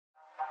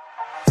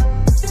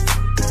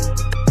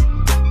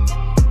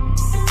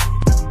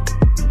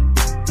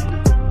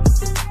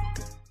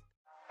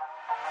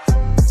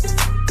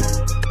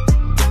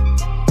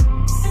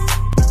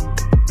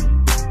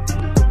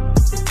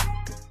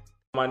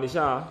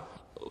inamaanisha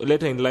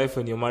later in life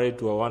when you're married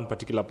to one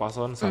particular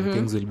person, some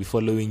things will be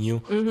following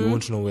you. You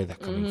won't know where they're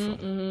coming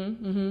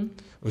from.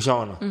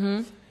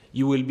 Ushaona?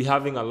 You will be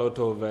having a lot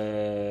of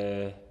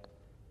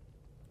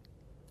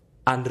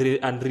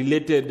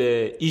unrelated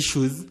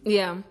issues.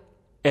 Yeah.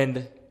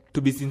 And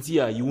to be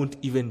sincere, you won't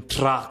even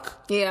track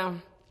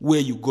where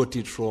you got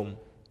it from.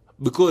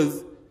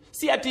 Because,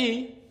 see,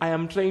 I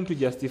am trying to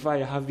justify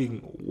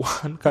having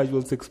one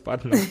casual sex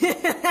partner.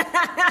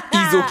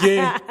 Is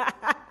okay.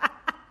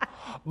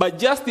 But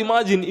just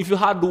imagine if you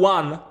had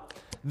one,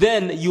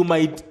 then you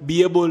might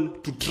be able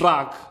to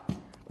track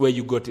where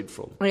you got it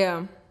from.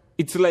 Yeah.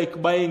 It's like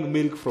buying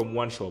milk from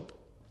one shop.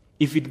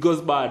 If it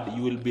goes bad,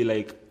 you will be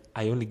like,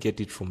 I only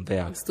get it from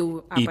there.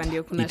 So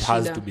it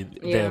has to be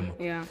them.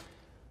 Yeah.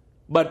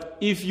 But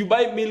if you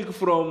buy milk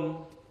from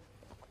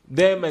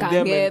them and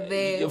Kangede,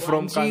 them and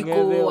from Wanjiko,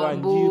 Kangede,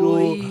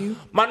 Wanjiro,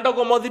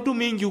 mandogo modhitu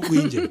mingi huku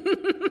nje.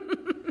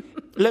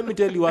 Let me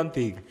tell you one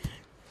thing.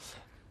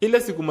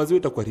 Ile siku maziwa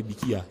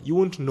itakuharibikia, you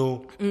won't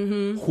know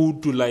who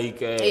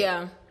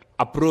to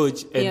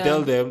approach and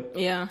tell them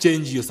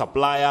change your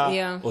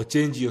supplier or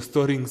change your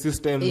storing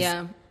systems.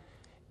 Yeah.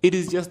 It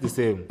is just the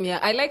same. Yeah,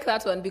 I like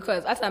that one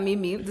because as a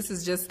mimi, this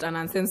is just an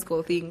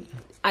nonsensical thing.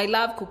 I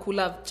love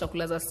kukula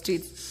chakula za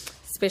street,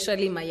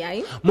 especially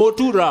mayai.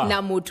 Motura.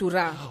 Na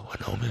motura.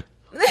 Wanaume.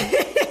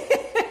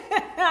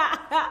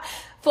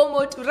 For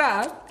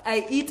motura,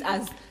 I eat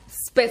as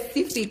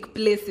specific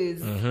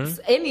places.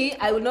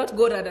 I will not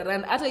go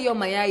around. After your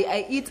mayai,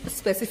 I eat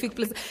specific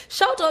places.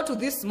 Shout out to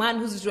this man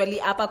who's usually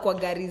hapa kwa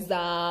gari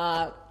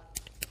za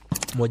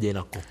moja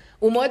inako.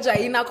 Umoja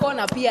inako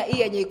na pia hii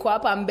yenye iko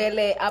hapa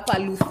mbele hapa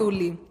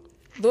Luthuli.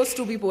 Those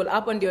two people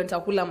hapo ndio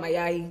nitakula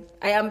mayai.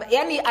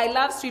 I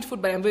love street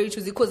food, but I'm very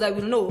choosy because I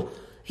will know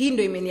hii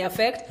ndio imeni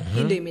affect,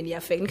 hii ndio imeni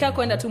affect. Nika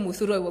kwenda tu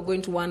Muthuro, we were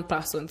going to one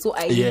person. So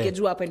I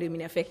ningejua hapa ndio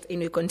imeni affect.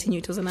 And we continue.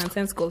 It was a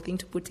nonsensical thing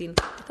to put in.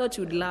 I thought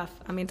you'd laugh.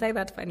 I mean, tie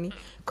that funny.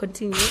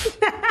 Continue.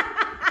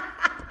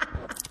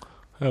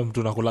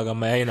 Mtu nakulaga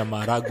mayai na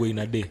maharagwe in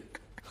a day.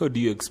 How do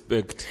you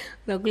expect?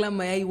 Nakula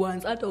mayai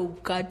once, hata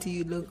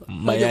ukati look.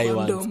 Mayai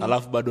once.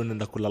 Alafu bado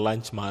nenda kula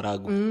lunch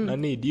maharagwe.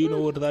 Nani, do you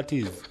know what that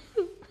is?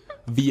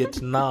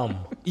 Vietnam.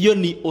 Hiyo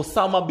ni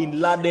Osama bin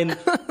Laden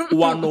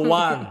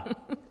 101.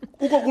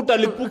 Uko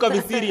kutalipuka,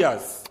 be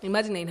serious.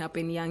 Imagine it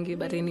happen young,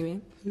 but anyway.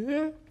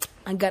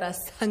 I got a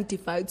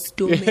sanctified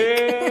stomach.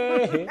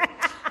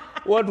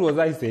 What was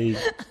I saying?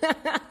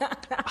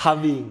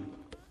 Having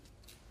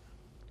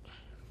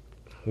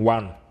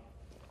one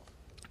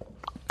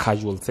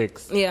casual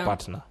sex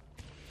partner.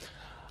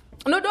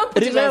 No, don't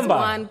put it as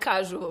one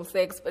casual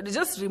sex, but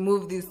just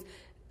remove this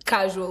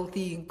casual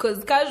thing.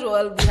 Because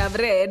casual, we have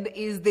read,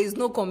 is there's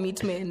no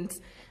commitment.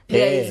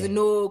 There is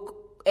no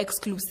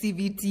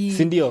exclusivity.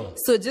 Sindio.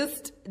 So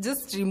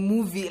just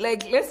remove it.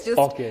 Like let's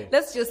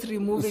just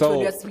remove it when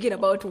we are speaking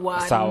about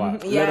one. Sawa.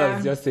 Let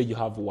us just say you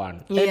have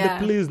one. And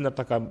please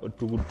nataka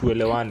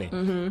tuelewane.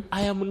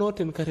 I am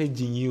not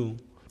encouraging you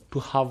to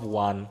have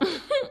one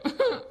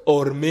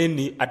or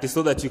many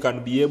so that you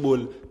can be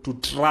able to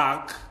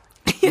track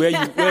where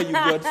you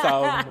got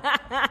some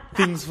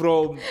things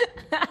from,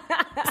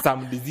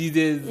 some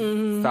diseases,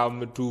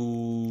 some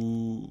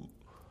to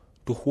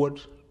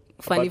what?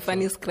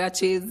 Funny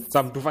scratches.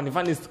 Some to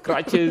funny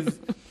scratches.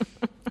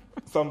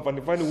 Some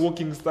funny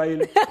walking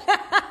style.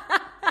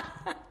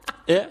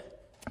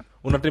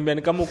 Unatembea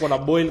ni kama uko na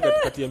boil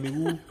katikati ya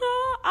miguu.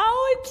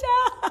 Ouch.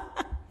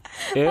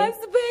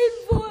 That's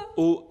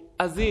painful.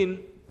 As in,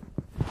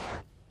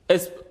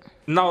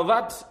 now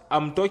that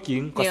I'm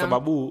talking kwa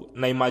sababu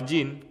na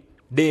imagine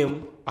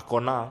dem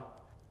akona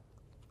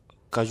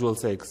casual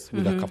sex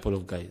with a couple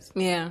of guys.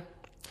 Yeah.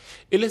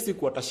 Ile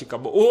siku atashika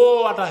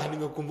hata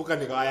nimekumbuka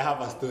I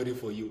have a story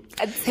for you.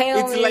 It's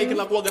like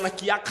nakuaga na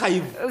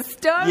archive.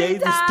 Story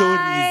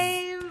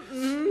time.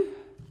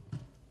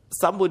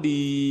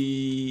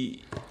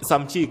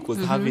 Some chick was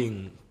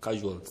having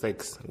casual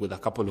sex with a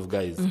couple of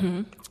guys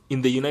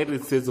in the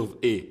United States of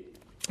A.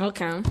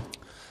 Okay.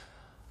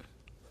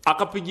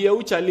 Akapigia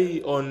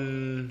uchali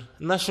on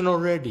national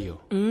radio.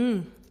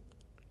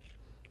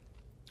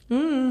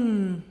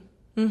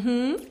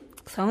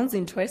 Sounds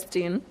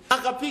interesting.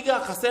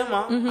 Akapiga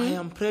akasema, I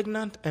am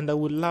pregnant and I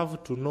would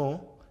love to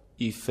know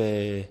if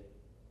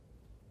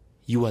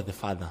you are the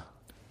father.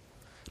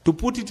 To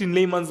put it in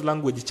layman's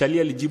language, chali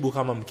alijibu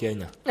kama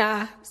Mkenya.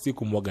 Si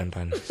kumwaga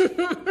ndani.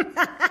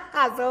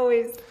 As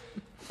always.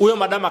 Uyo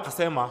madam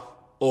akasema,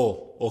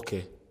 oh,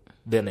 okay.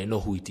 Then I know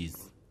who it is.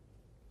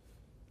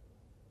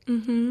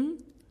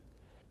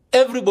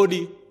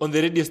 Everybody on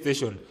the radio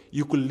station,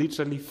 you could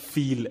literally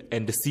feel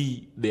and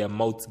see their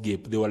mouths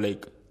gape. They were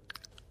like,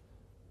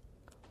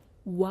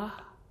 wow.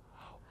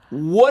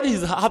 What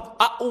is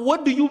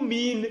what do you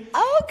mean?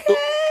 Okay.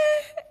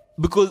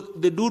 Because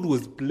the dude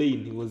was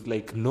plain. He was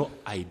like, no,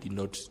 I did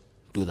not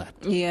do that.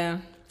 Yeah.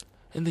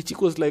 And the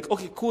chick was like,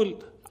 okay,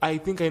 cool. I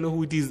think I know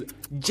who it is.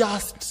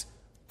 Just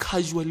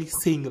casually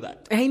saying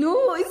that. I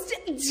know. It's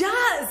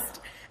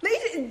just.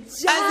 Like,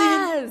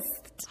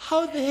 just.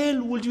 How the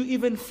hell would you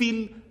even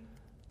feel?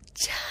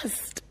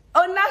 Just.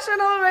 On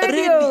national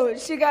radio.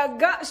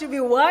 She be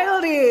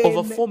wilding.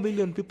 Over 4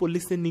 million people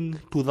listening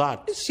to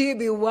that. She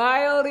be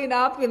wilding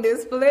up in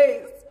this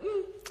place.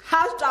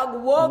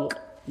 Hashtag woke.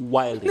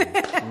 Wilding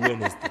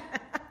Wednesday.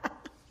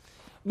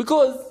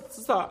 Because,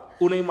 sasa,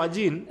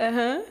 imagine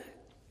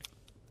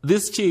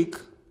this chick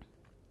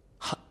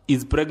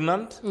is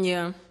pregnant.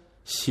 Yeah.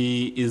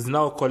 She is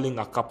now calling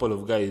a couple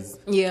of guys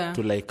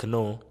to like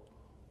know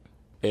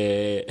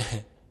who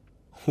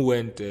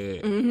went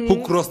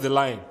who crossed the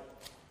line.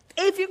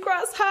 If you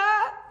cross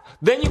her,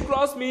 then you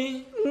cross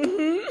me.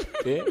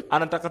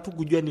 Anataka tu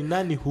kujua ni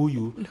nani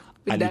huyu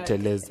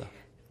aliteleza.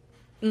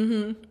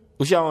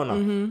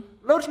 Ushaona?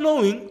 Not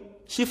knowing,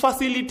 she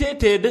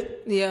facilitated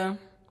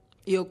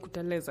yo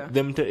kuteleza.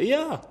 Them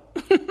telezo.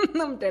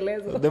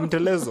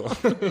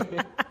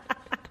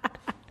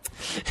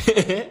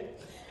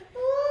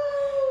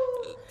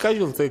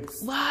 Casual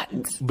sex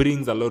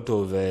brings a lot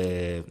of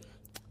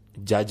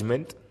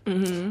judgment,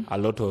 a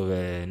lot of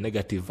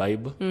negative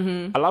vibe.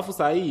 Alafu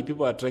sahi,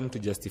 people are trying to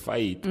justify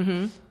it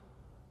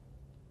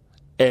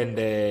and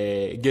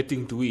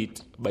getting to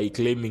it by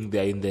claiming they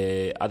are in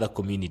the other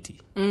community.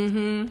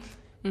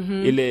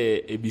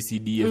 Ile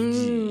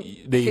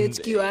ABCDFG,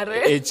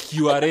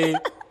 HQRA,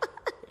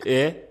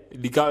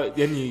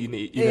 yani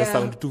ina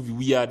sound too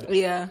weird.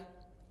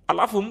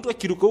 Alafu mtu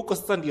akiruka huko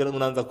sasa ndio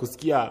unaanza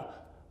kusikia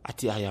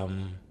ati I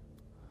am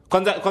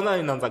kwanza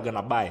inaanza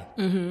gana buy.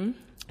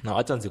 Na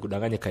wacha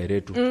nsikudanganye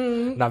Kairetu.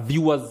 Na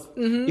viewers,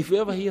 if you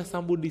ever hear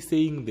somebody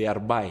saying they are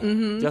bi,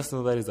 just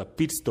know that is a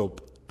pit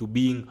stop to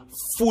being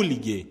fully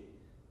gay.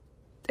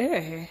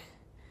 I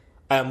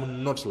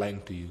am not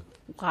lying to you.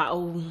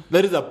 Wow.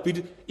 There is a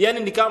pit. Yani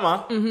ni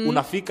kama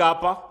unafika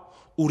hapa,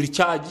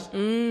 urecharge,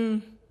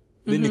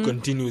 then you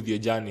continue with your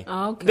journey.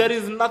 Okay. There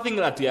is nothing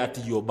that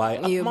you're bi.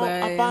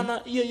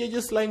 Apana, you're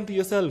just lying to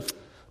yourself.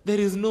 There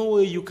is no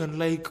way you can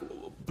like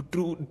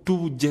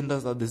two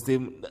genders are the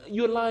same.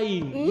 You're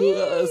lying. You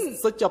are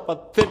such a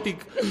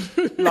pathetic,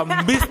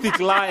 lambistic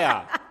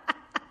liar.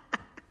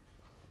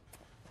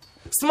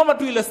 Simama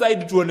tu ile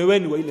side tuone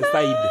weni wa ile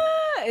side.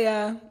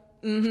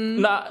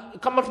 Na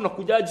kama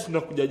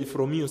tunakujaji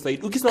from your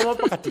side. Ukisimama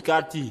hapa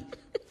katikati.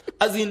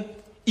 As in,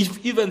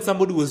 if even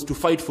somebody was to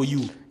fight for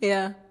you.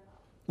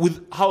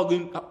 With how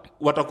again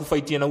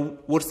watakufightia na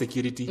what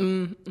security?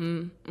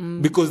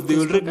 Because they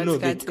already know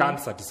they can't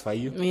satisfy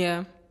you.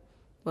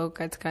 Well,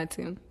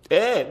 katikati.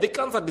 They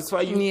can't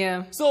satisfy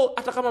you. So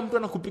hata kama mtu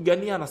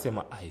anakupigania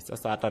anasema,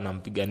 sasa hata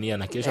nampigania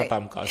na kesho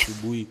atamka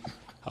asubuhi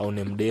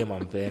aone mdema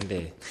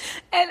mpende.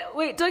 And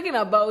wait, talking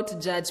about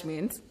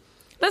judgment.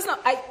 Let's not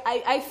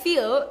I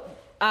feel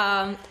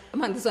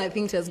man, this one I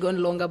think it has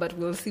gone longer, but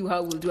we'll see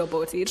how we'll do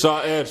about it.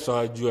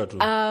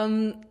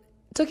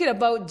 Talking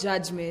about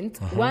judgment,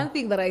 one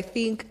thing that I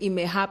think it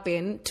may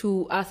happen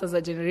to us as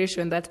a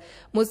generation that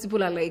most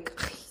people are like,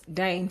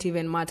 didn't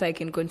even matter. I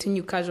can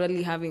continue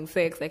casually having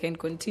sex. I can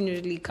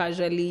continually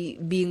casually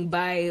being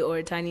bi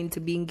or turning to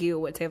being gay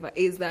or whatever.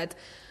 Is that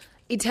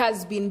it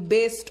has been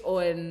based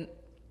on,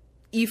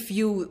 if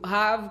you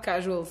have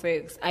casual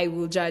sex, I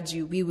will judge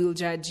you. We will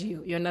judge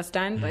you. You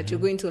understand? That you're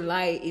going to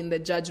lie in the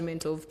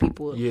judgment of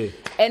people.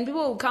 And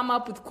people will come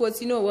up with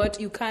quotes, you know what?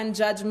 You can't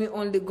judge me.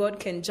 Only God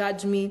can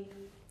judge me.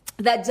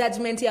 That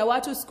judgment ya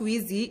watu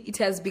squeezy, it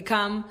has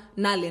become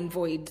null and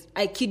void.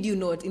 I kid you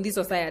not, in this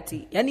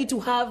society. You need to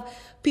have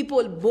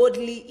people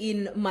boldly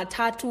in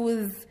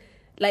matatus,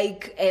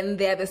 like, and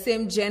they are the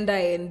same gender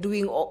and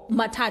doing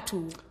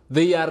matatu.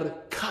 They are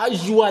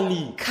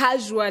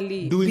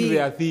casually doing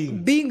their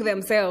thing. Being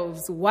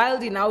themselves,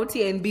 wilding out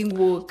here and being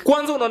woke.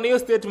 Kwanza unaona hiyo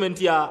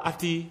statement ya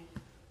ati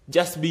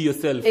just be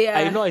yourself.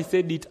 I know I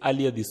said it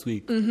earlier this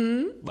week.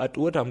 But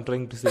what I'm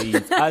trying to say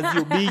is, as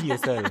you're being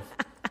yourself,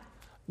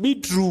 be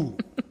true.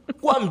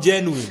 Kuwa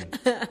genuine.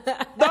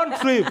 Don't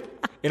trip.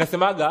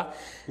 Inasemaga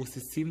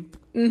usisimp,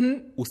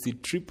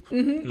 usitrip,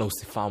 na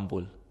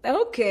usifumble.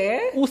 Okay.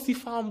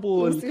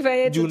 Usifumble.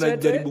 Juna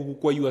jaribu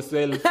kukua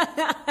yourself.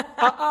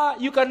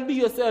 You can be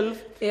yourself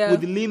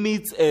with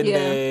limits and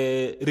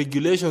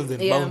regulations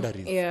and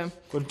boundaries.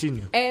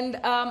 Continue. And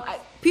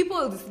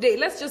people this day,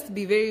 let's just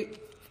be very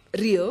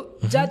real.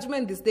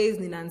 Judgment these days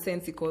is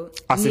nonsensical.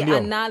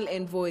 Null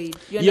and void.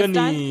 You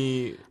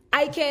understand?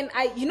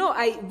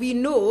 We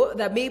know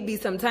that maybe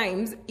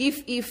sometimes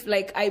if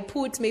like I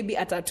put maybe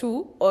a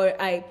tattoo or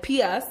I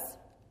pierce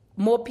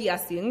more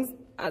piercings,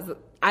 as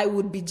I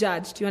would be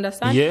judged. You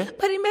understand?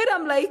 But in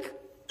I'm like,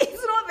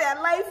 it's not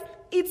their life,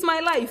 it's my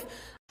life.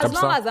 As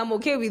long as I'm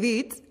okay with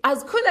it,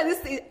 as cool as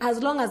this is,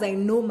 as long as I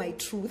know my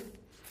truth,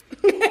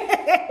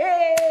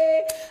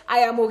 I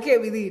am okay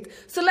with it.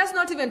 So let's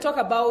not even talk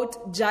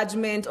about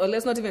judgment, or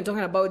let's not even talk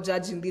about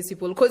judging these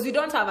people, because we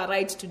don't have a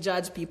right to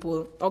judge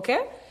people,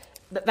 okay?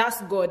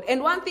 That's God.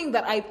 And one thing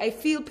that I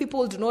feel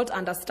people do not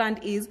understand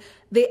is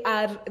they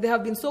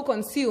have been so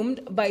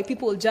consumed by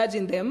people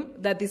judging them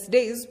that these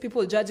days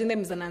people judging them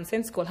is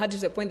nonsensical. How to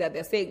the point that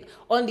they're saying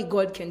only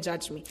God can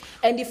judge me.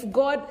 And if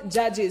God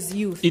judges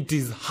you, it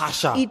is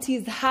harsher. It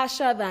is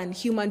harsher than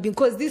human being,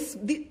 because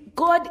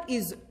God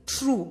is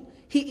true.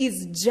 He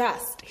is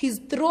just. His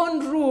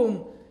throne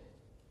room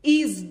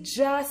is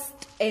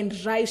just and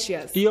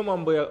righteous. Iyo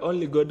mambo ya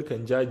only God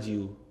can judge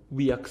you,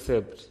 we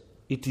accept.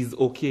 It is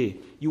okay.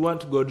 You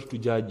want God to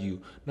judge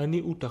you.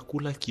 Nani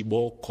utakula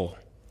kiboko.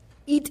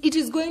 It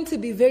is going to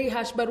be very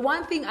harsh. But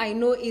one thing I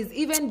know is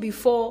even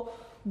before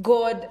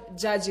God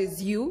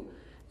judges you,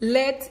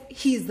 let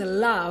his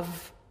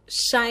love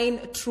shine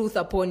truth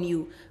upon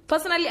you.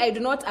 Personally, I do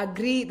not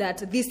agree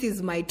that this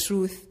is my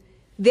truth.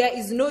 There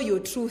is no your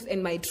truth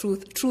and my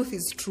truth. Truth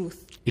is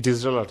truth. It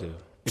is relative.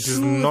 It is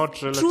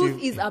not relative.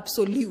 Truth is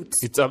absolute.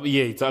 It's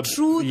absolute.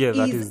 Truth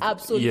is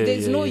absolute.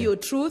 There's no your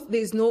truth.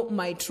 There's no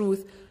my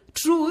truth.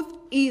 Truth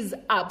is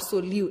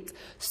absolute.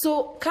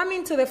 So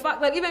coming to the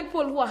fact that even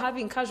people who are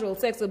having casual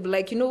sex will be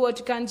like, you know what,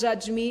 you can't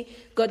judge me.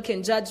 God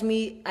can judge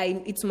me.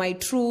 It's my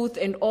truth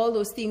and all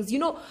those things. You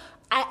know,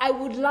 I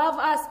would love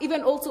us,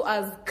 even also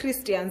as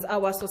Christians,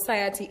 our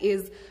society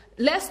is,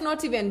 let's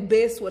not even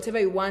base whatever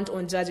we want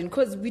on judging,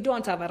 because we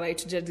don't have a right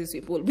to judge these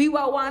people. We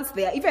were once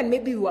there. Even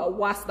maybe we were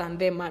worse than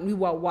them, man. We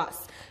were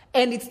worse.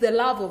 And it's the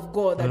love of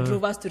God that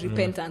drove us to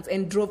repentance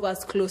and drove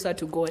us closer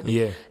to God.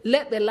 Yeah.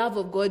 Let the love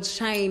of God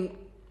shine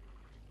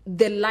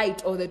the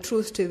light or the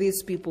truth to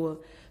these people.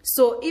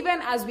 So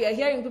even as we are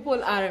hearing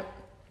people are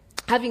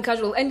having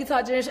casual, and it's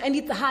our generation, and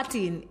it's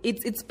hurting,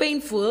 it's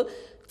painful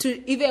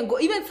to even go,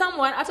 even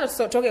someone, after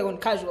talking on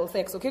casual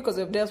sex, okay, because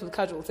we've dealt with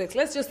casual sex,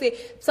 let's just say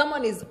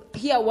someone is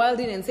here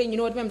wilding and saying, you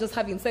know what, I'm just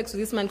having sex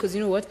with this man because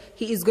you know what,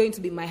 he is going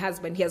to be my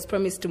husband, he has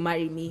promised to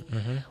marry me.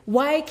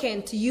 Why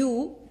can't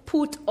you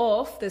put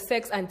off the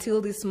sex until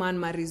this man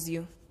marries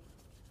you?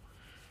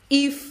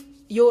 If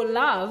your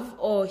love,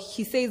 or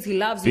he says he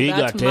loves you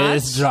that much. Bigger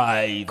test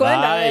drive.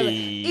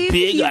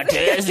 Bigger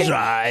test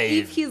drive.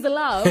 If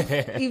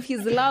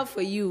his love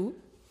for you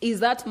is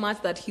that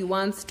much that he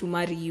wants to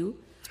marry you,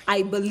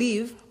 I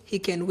believe he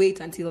can wait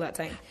until that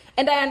time.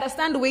 And I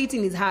understand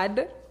waiting is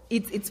hard.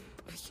 It's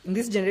in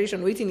this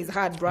generation, waiting is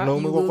hard, bro. No,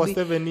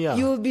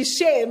 you'll be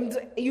shamed.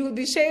 You'll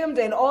be shamed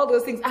and all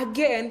those things.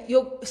 Again,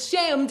 you're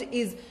shamed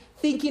is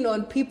thinking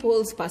on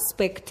people's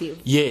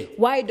perspective. Yeah.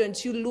 Why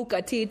don't you look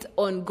at it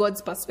on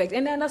God's perspective?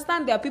 And I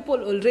understand there are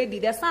people already,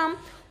 there are some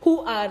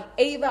who are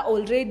either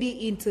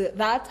already into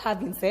that,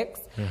 having sex,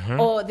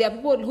 or there are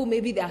people who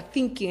maybe they are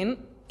thinking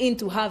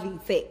into having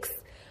sex.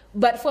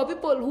 But for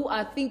people who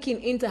are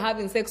thinking into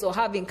having sex or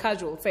having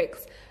casual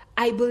sex,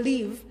 I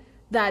believe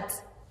that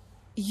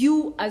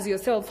you as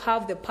yourself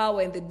have the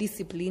power and the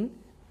discipline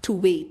to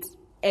wait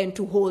and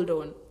to hold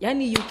on.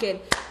 Yani,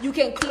 you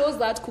can close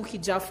that cookie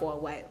jar for a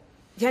while.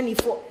 Yani,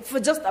 for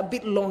just a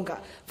bit longer.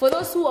 For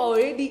those who are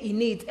already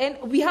in it, and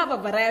we have a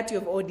variety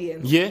of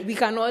audience. Yeah. We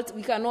cannot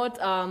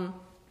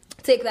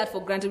take that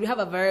for granted. We have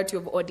a variety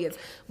of audience.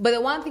 But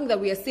the one thing that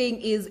we are saying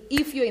is,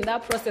 if you're in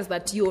that process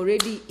that you're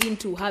already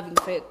into having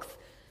sex,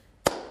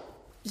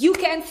 you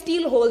can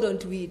still hold on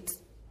to it.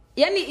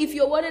 Yani, if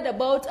you're worried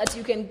about it,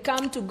 you can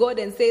come to God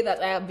and say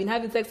that I have been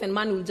having sex and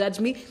man will judge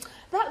me.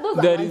 Those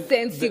are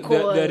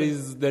nonsensical.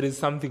 There is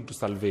something to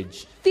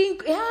salvage.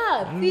 Think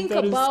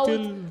about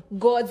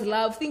God's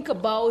love. Think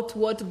about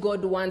what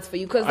God wants for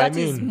you, because that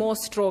is more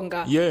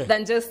stronger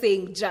than just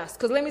saying just.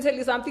 Because let me tell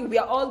you something, we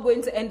are all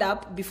going to end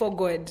up before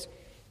God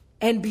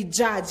and be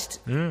judged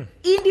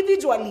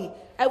individually.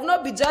 I will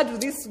not be judged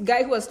with this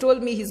guy who has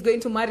told me he's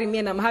going to marry me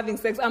and I'm having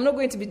sex. I'm not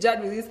going to be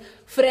judged with these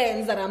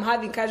friends that I'm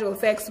having casual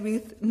sex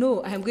with.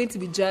 No, I am going to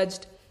be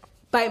judged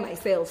by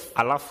myself.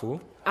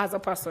 Alafu, as a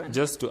person.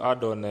 Just to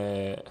add on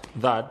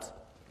that,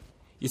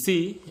 you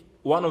see,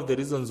 one of the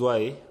reasons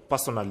why,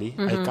 personally,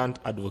 I can't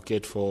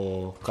advocate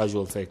for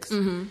casual sex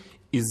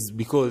is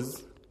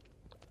because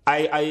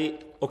I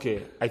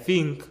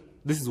think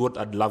this is what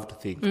I'd love to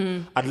think.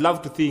 I'd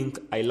love to think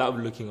I love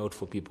looking out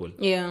for people.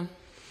 Yeah.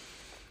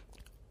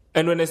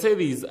 And when I say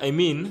this, I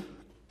mean,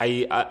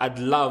 I'd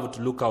love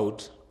to look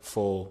out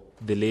for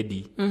the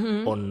lady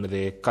on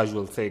the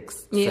casual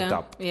sex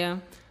setup. Yeah.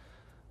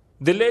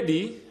 The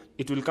lady,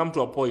 it will come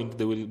to a point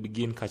they will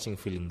begin catching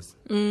feelings.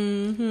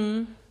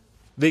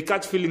 They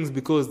catch feelings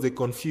because they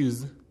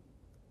confuse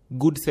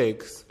good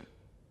sex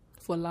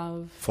for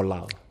love.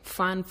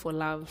 Fun for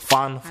love.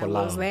 I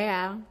was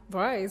there.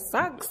 Bro, it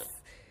sucks.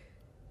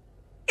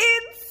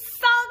 It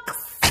sucks.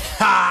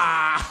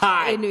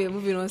 Anyway,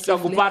 moving on.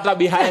 Chakupata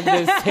behind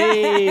the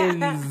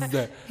scenes.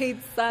 It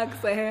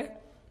sucks.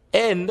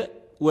 And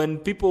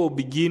when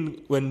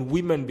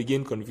women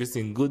begin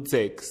confusing good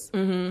sex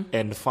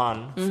and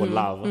fun for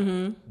love,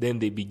 then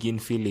they begin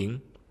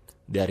feeling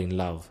they are in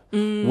love.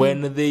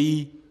 When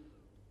they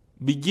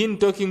begin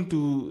talking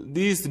to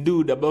this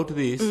dude about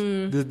this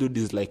dude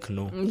is like,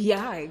 no.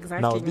 Yeah,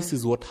 exactly. Now, this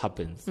is what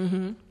happens.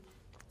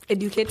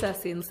 Educator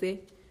sensei.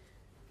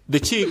 The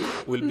chick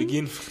will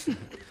begin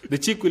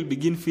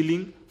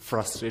feeling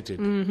frustrated.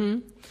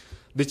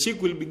 The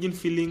chick will begin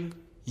feeling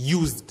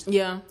used.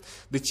 Yeah.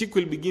 The chick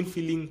will begin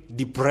feeling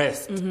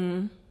depressed.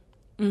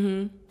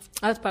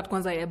 That part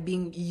kwanza ya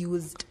being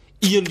used.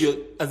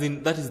 As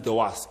in, that is the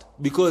worst.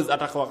 Because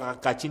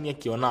atakawa chini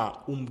akiona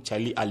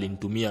chali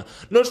alintumia,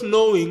 not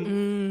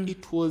knowing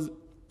it was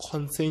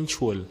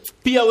consensual.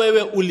 Pia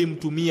wewe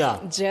ulimtumia.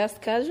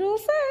 Just casual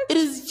sex. It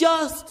is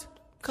just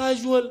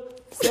casual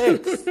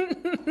sex.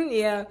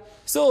 Yeah.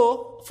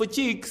 So for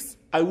chicks,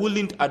 I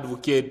wouldn't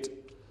advocate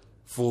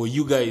for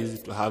you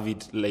guys to have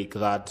it like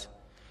that.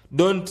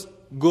 Don't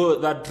go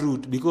that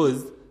route,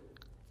 because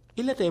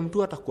ile time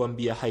tu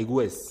atakwambia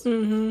haigwes.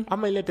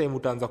 Ama ile time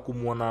utaanza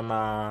kumuona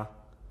na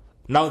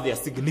now their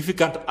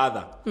significant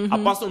other, a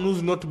person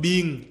who's not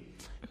being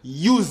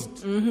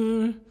used.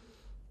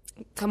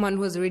 Someone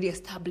who has already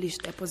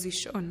established their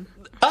position.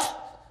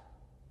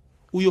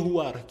 Huyo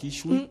huwa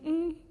harakishwi.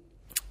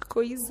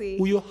 Koize.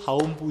 Huyo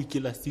haombwi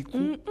kila siku.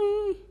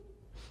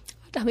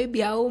 Hata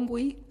maybe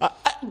haombwi.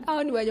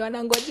 Hao ni wenye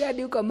wanangojea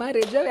hadi uko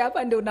marriage. Wewe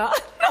hapa ndio unaomba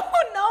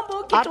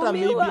ukitumiwa. Hata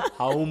maybe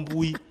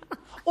haombwi.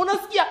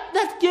 Unasikia,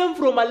 that came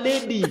from a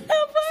lady.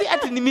 Si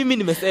ati ni mimi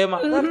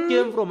nimesema. That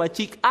came from a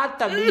chick.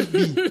 Hata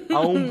maybe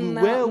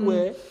haombwi.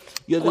 Wewe,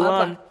 you're the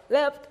one.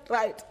 Left,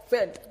 right,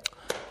 center.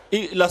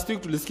 Last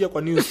week tulisikia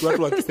kwa news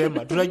watu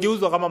wakisema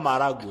tunageuzwa kama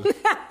maharagwe.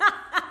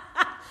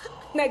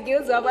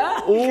 Nageuzwa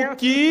ba?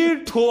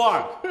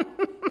 Ukitwa.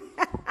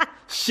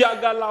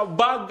 Shagala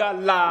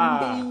bagala.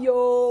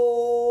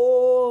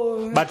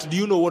 But do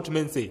you know what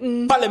men say?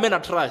 Pale men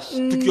are trash.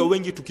 Tukiwa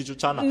wengi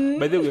tukichochana.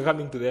 By the way, we're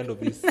coming to the end of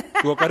this.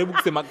 Tuko karibu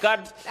kusema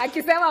cut.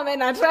 Akisema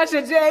men are trash,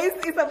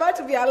 it's about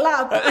to be a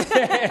lap.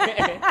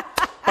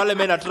 Pale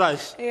men are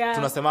trash. Yeah.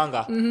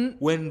 Tunasemanga,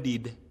 when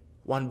did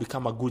one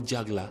become a good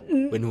juggler?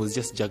 When he was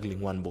just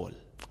juggling one ball.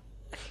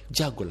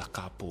 Juggle a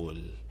couple.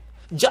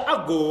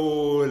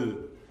 Juggle.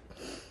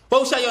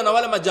 Ushaiona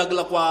wale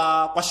majagla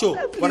kwa show,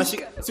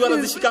 si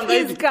wanazishikanga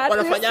hivi,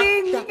 wanafanya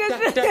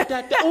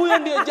huyo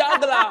ndio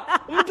jagla.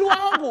 Mtu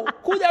wangu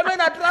kuja mimi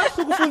na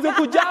trust kufunza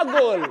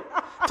kujuggle.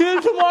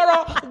 Till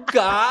tomorrow,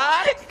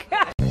 God.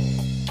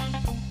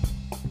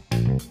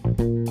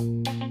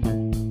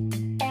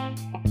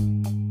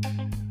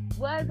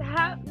 What's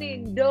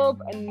happening,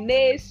 Dope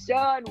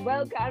Nation?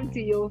 Welcome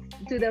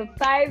to the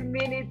 5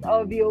 minutes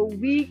of your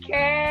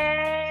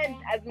weekend.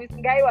 As Miss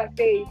Ngai was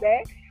saying,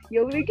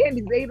 your weekend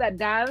is either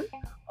dance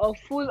or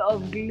full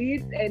of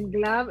glitz and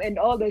glam and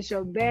all the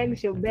shobang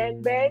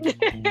bang.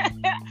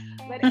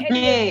 But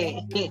anyway,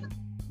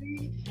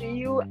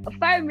 you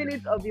 5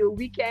 minutes of your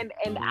weekend,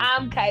 and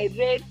I'm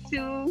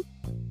Kairetu.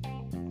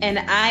 And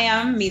I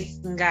am Miss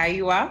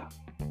Ngaiwa.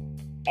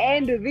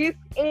 And this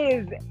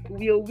is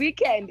your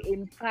weekend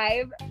in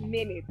 5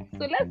 minutes.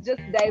 So let's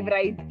just dive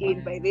right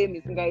in by the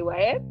Miss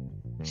Ngaiwa.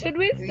 Should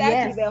we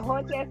start with the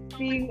hottest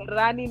thing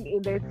running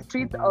in the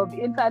streets of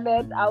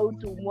internet, au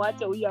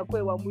tumwache huyu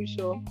akwe wa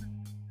mwisho?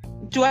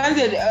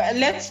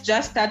 Let's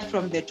just start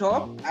from the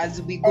top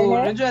as we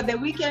go. The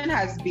weekend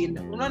has been,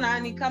 unaona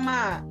ni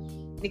kama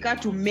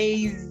to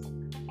maize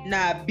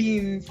na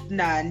beans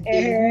na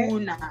ndengu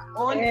na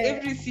on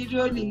every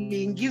cereal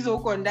iliingizwa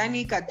huko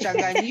ndani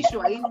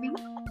kachanganyishwa hivi.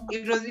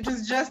 It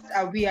was just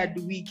a weird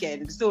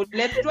weekend. So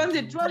let's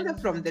tuanze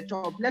from the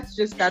top. Let's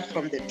just start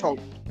from the top.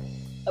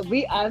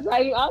 We are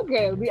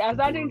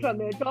starting from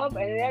the top,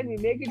 and then we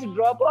make it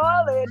drop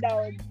all the way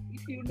down.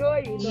 If you know,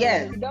 you know.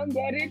 Yes. If you don't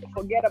get it,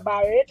 forget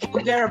about it.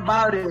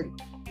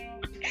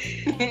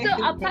 So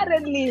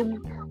apparently,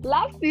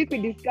 last week we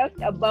discussed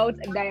about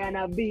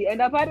Diana B,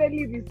 and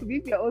apparently this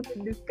week we are also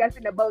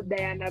discussing about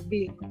Diana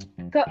B.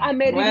 So I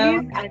made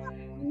release a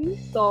new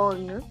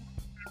song.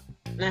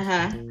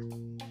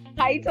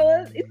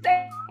 Title, it's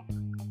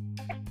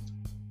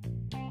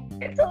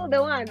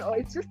the one, or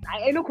it's just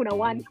I know kuna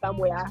one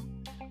somewhere.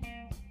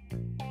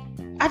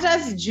 Hata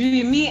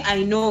sijui, me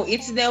I know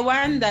it's the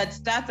one that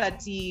starts at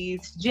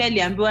sijui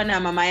aliambiwa na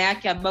mama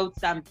yake about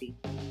something.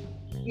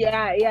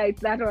 Yeah,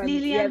 it's that one.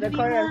 Yeah, the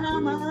chorus.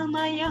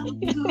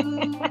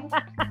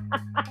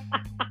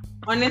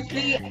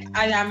 Honestly,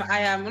 I'm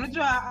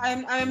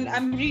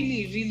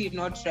really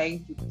not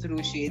trying to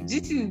throw shade.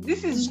 This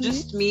is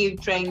just me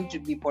trying to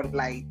be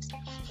polite.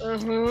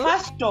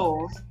 First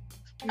off,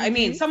 I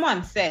mean,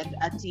 someone said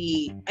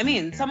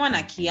someone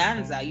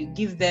akianza, you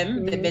give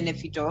them the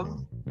benefit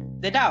of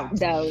the doubt.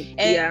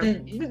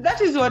 And that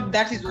is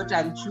what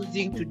I'm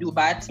choosing to do.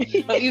 But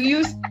you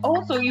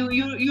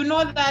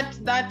know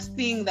that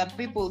thing that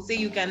people say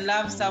you can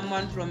love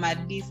someone from a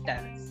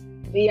distance.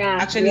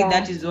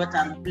 That is what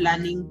I'm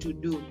planning to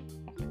do.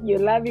 You're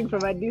loving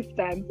from a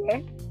distance,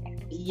 eh?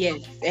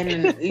 Yes,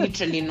 and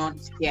literally not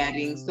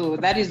caring. So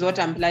that is what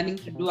I'm planning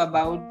to do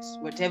about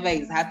whatever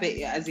is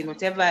happening,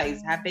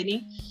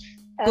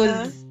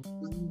 because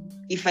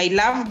if I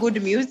love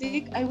good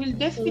music, I will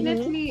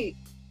definitely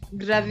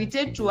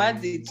gravitate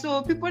towards it.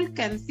 So people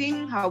can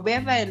sing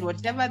however and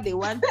whatever they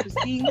want to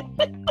sing.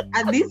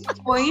 At this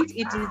point,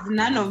 it is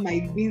none of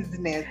my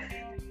business.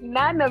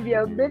 None of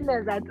your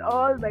business at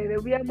all. By the way,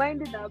 we are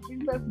minding our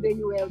business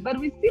very well, but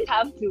we still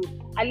have to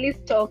at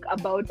least talk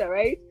about her,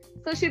 right?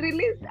 So she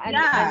released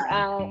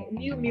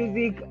new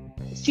music.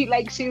 She's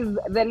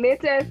the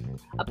latest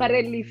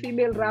apparently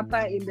female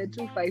rapper in the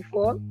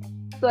 254.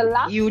 So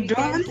last you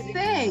don't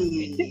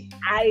say.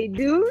 I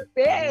do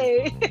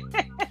say.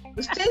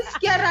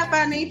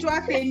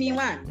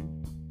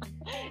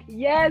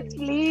 Yes,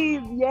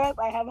 please. Yes,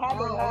 I have had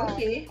it.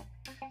 Okay.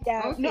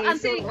 Yeah. Okay, No, I'm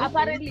saying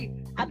apparently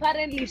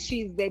apparently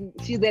she's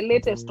the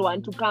latest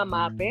one to come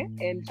up,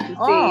 and to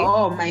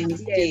say, my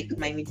mistake.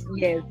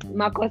 Yes,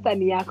 makosa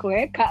ni yako,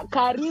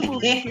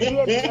 karibu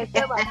fikirie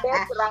nimesema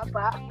best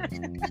rapper.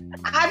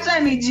 Acha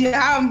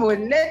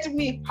nijihumble, let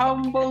me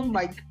humble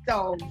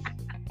myself.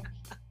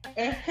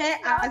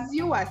 As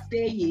you were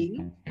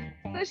saying,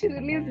 so she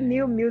released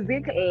new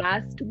music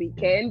last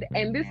weekend,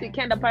 and this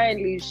weekend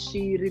apparently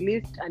she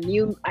released a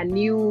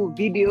new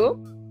video.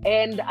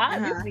 And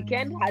this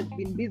weekend has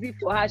been busy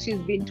for her. She's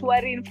been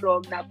touring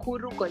from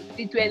Nakuru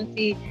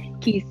constituency,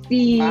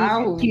 Kisii,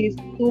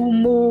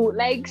 Kisumu.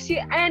 Like she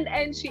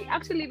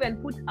actually even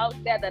put out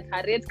there that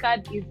her rate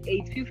card is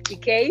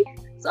 850K.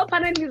 So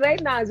apparently right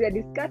now, as we are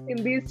discussing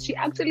this, she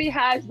actually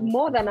has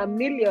more than 1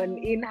 million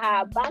in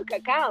her bank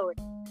account.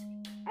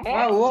 And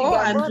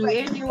to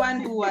anyone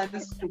who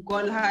wants to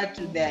call her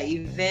to their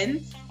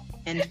events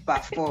and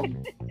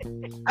perform.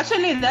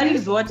 Actually, that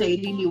is what I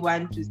really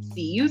want to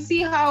see. You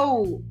see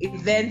how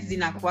events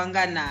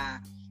zinakuanga na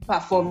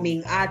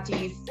performing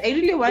artists. I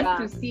really want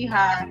to see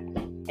her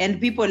and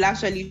people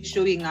actually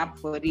showing up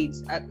for it.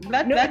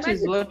 That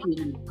is what we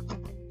need.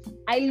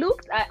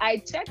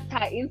 I checked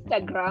her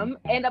Instagram,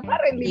 and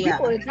apparently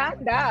people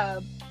turned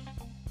up.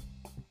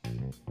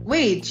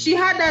 Wait, she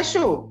had a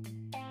show?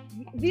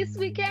 This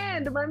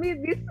weekend, mommy,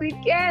 this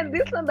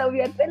one that we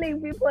are telling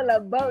people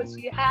about.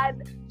 She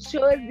had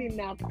shows in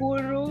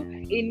Nakuru,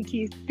 in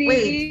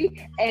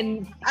Kisii,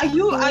 and are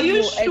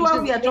you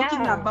sure we are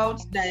talking about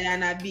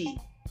Diana B?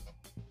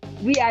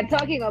 We are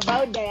talking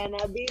about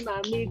Diana B,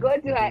 mommy. Go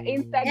to her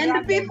Instagram.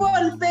 And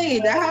people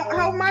paid.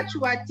 How much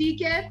were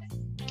tickets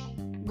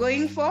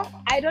going for?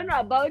 I don't know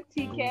about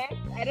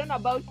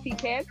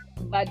tickets,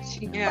 but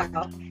she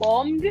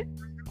performed.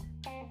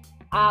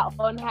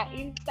 On her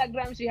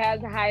Instagram, she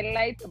has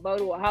highlights about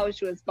how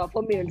she was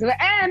performing.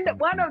 And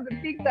one of the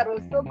things that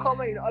was so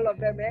common in all of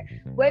them,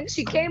 when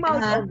she came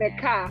out of the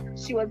car,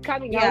 she was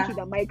coming out with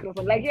a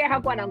microphone. Like,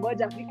 hapo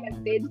anangoja fika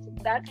stage to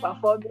start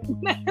performing.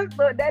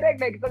 So direct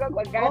like kwa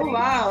gari. Oh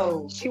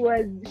wow!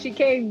 She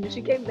came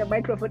the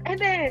microphone,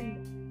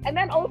 and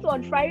then also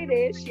on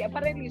Friday,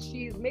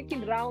 she's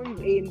making rounds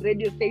in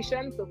radio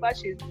stations. So far,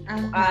 she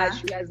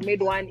has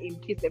made one in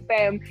Kiss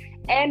FM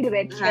and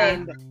the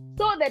Trend.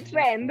 So the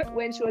Trend,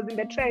 when she was in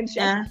the Trend, she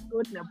actually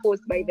wrote in a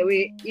post, by the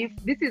way, if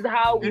this is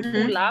how we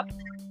pull up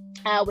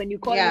when you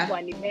call it for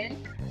an event.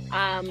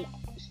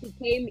 She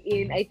came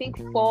in, I think,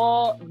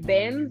 4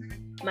 Benz,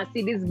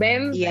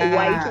 Mercedes-Benz,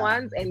 white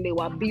ones, and they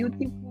were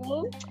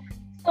beautiful.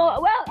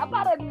 So, well,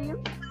 apparently,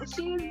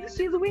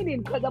 she's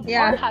winning because of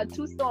all her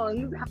 2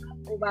 songs have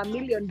over 1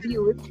 million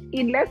views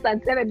in less than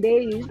 7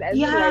 days.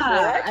 And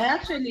I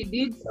actually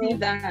did see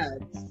that.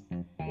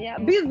 Yeah,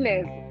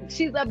 business.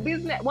 She's a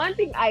business. One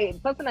thing I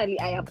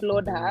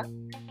applaud her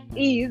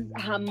is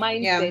her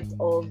mindset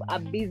of a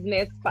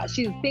business.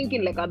 She's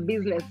thinking like a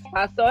business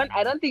person.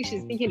 I don't think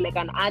she's thinking like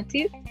an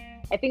artist.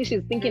 I think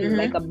she's thinking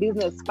like a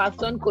business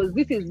person, because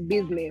this is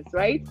business,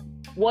 right?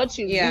 What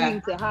she's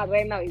doing to her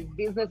right now is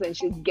business, and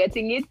she's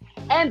getting it.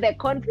 And the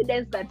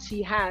confidence that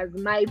she has,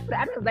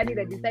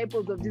 the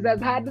disciples of Jesus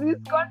had this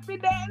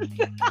confidence.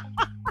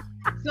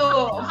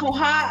 So for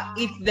her,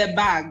 it's the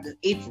bag.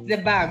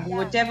 Yeah,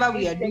 whatever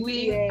we are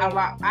doing,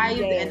 our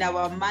eyes and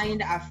our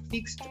mind are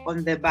fixed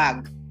on the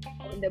bag.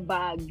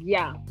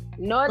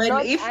 Not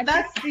if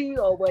that's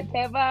or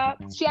whatever.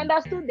 She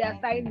understood the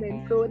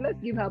assignment, so let's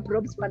give her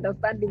props for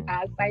understanding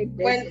her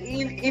assignment. Well,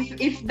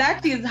 if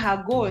that is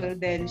her goal,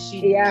 then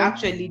she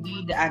actually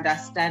did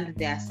understand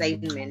the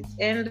assignment.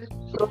 And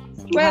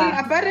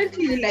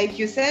apparently, like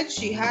you said,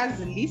 she has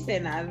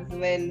listeners.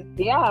 Well,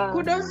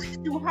 kudos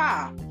to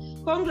her.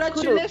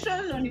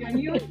 Congratulations on your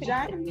new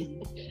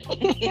journey.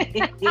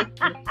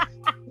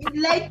 We'd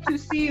like to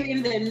see you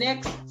in the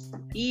next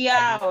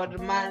year or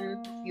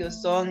month, your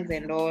songs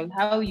and all,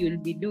 how you'll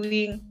be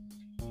doing.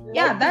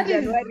 That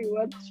is January,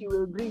 what she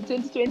will bring.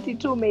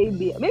 2022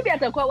 maybe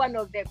atakuwa one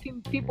of the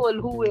people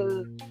who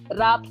will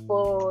rap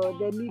for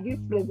this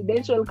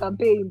presidential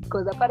campaign,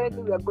 because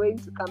apparently we are going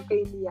to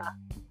campaign here.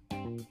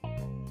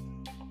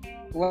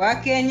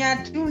 Wakenya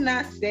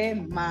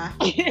tunasema.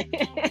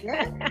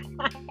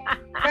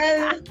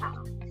 Well,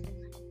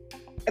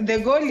 the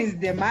goal is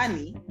the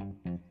money.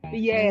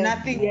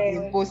 Nothing is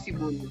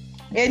impossible.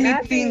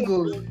 Anything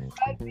goes.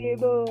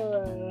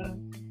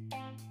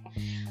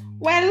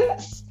 Well,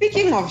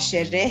 speaking of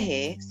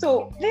sherehe,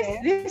 so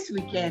this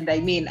weekend,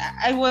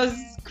 I was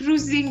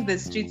cruising the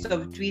streets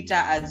of Twitter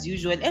as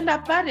usual, and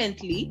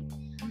apparently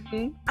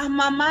a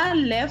mama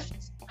left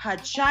her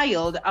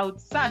child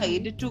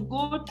outside to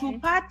go to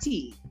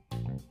party.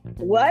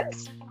 What?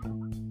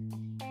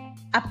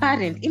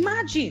 Apparent.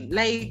 Imagine,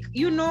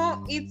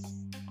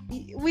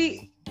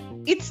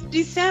 it's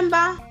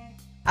December,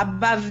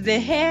 above the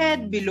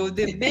head, below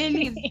the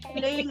belly, is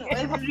playing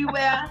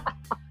everywhere.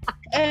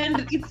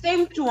 And it's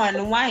time to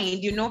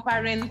unwind.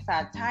 Parents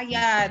are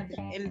tired,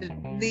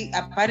 and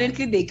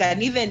they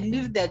can even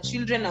leave their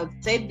children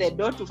outside the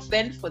door to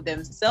fend for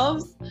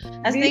themselves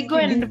as they go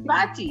and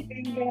party.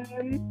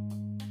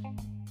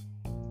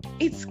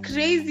 It's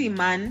crazy,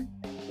 man.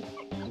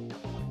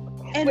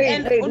 And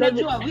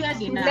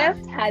she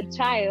left her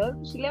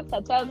child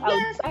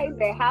outside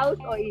the house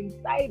or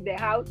inside the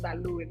house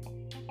alone?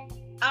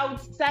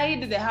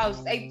 Outside the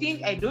house.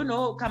 I don't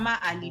know kama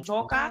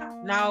alitoka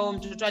now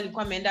mtoto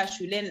alikuwa ameenda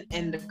shule,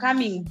 and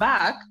coming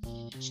back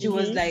she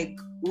was like,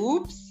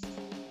 oops,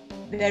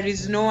 there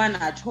is no one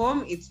at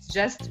home, it's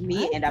just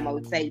me and I'm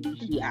outside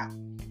here.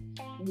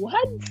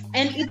 What?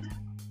 And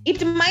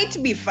it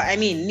might be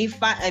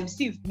I'm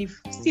still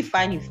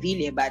funny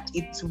feeling, but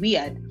it's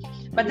weird.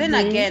 But then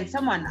again,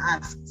 someone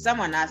asked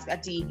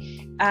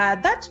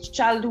that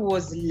child who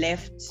was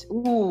left,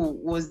 who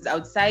was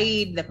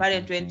outside, the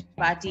parent went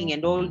partying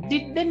and all,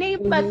 did the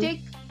neighbor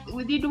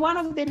did one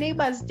of the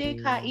neighbors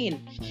take her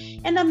in?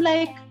 And I'm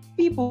like,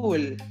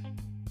 people,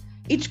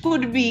 it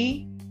could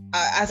be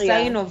a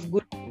sign of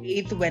good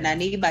faith when a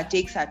neighbor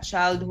takes a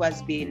child who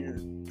has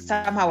been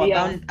somehow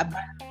abandoned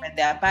by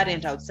their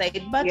parent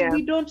outside, but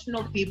we don't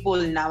know people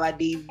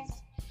nowadays.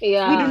 We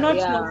do not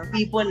know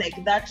people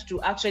like that to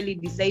actually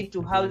decide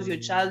to house your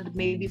child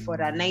maybe for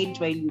a night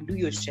while you do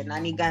your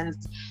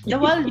shenanigans. The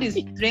world is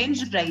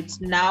strange right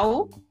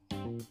now.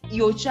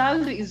 Your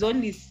child is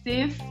only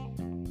safe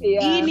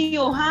in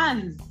your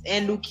hands,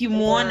 and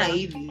ukimwona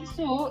hivi,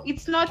 so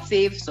it's not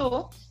safe.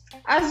 So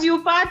as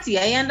you party,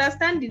 I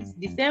understand it's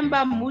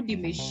December, mood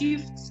may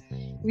shift.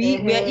 We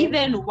are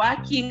even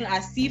working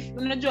as if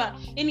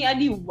any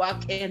other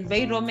work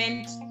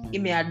environment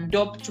may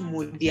adopt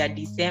mood ya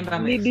December,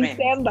 my friend.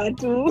 December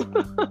too.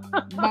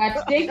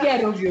 But take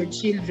care of your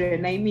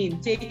children.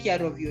 Take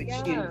care of your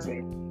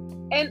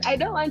children. And I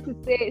don't want to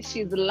say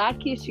she's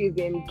lucky she's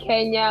in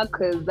Kenya,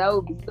 because that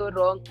would be so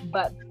wrong.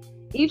 But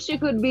if she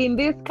could be in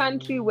this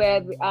country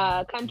where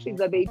countries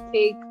that they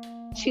take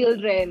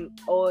children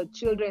or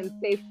children's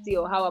safety,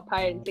 or how a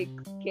parent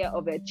takes care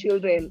of their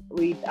children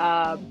with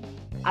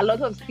a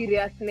lot of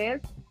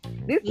seriousness,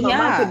 this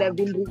mama could have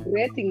been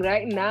regretting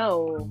right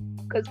now.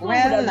 How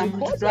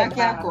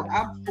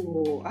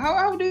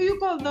do you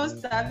call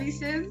those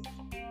services?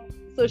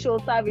 Social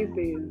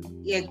services.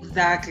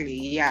 Exactly,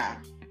 yeah.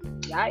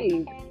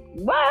 Right.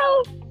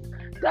 Well,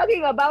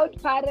 talking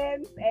about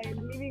parents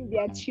and leaving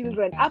their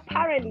children,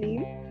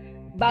 apparently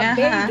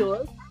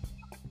Barbados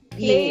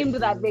claimed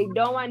that they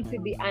don't want to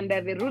be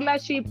under the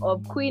rulership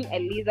of Queen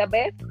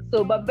Elizabeth.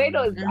 So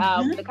Barbados,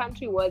 the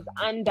country was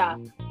under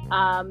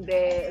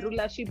the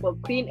rulership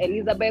of Queen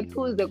Elizabeth,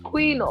 who is the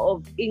Queen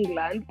of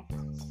England.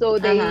 So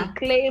they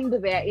claimed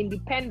their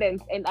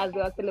independence, and as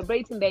they were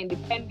celebrating their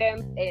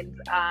independence and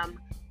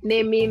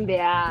naming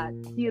their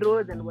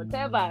heroes and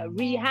whatever,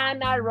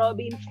 Rihanna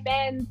Robin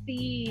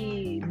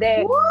Fenty,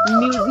 the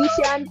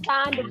musician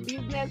turned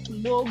business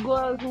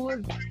mogul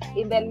who's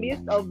in the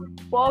list of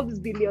Forbes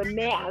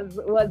billionaires,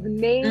 was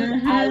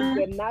named as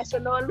the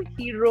national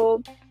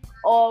hero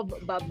of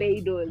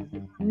Barbados.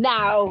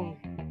 Now,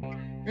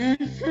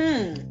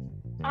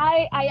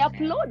 I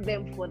applaud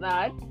them for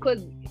that,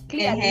 because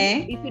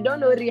clearly, if you don't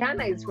know,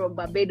 Rihanna is from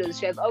Barbados.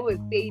 She has always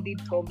said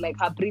it from like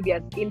her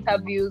previous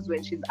interviews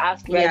when she's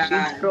asked where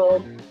she's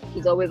from.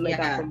 She's always like,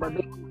 I'm from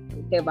Barbados,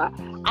 whatever.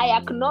 I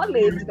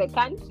acknowledge the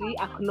country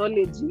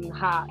acknowledging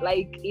her.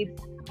 Like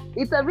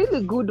it's a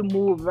really good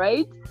move,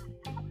 right?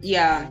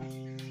 Yeah.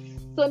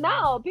 So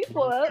now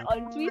people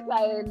on Twitter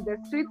and the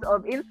streets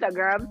of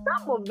Instagram,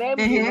 some of them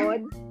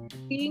would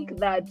think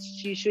that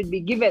she should be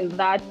given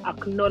that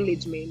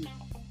acknowledgement.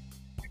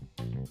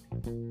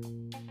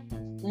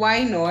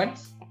 Why not?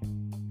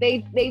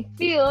 They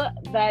feel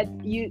that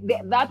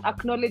that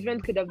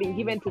acknowledgement could have been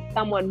given to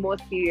someone more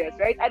serious,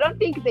 right? I don't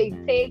think they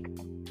take,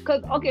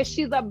 because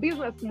she's a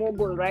business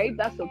mogul, right?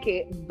 That's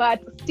okay.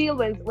 But still,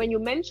 when you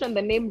mention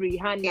the name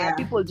Rihanna,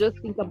 people just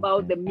think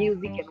about the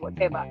music and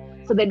whatever.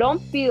 So they don't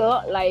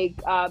feel like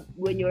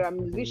when you're a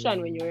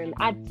musician, when you're an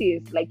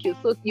artist, like you're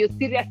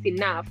serious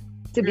enough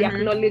to be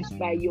acknowledged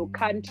by your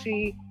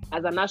country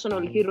as a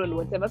national hero and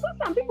whatever. So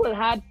some people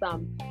had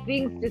some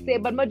things to say,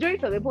 but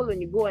majority of the people, when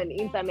you go on the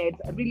internet,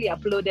 really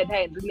applauded her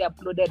and really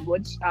applauded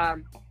what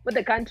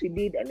the country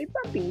did, and it's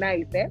something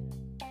nice, eh?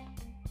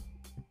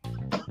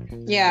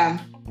 Yeah.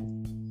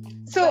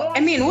 So,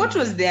 what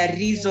was their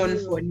reason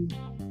for?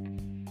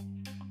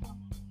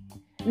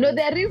 No,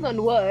 their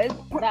reason was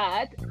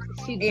that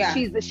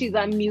she's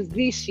a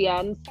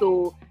musician,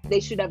 so they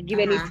should have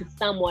given it to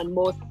someone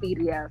more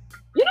serious.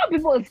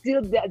 People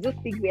still just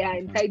think they are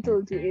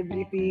entitled to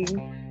everything.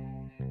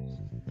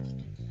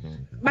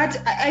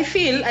 But I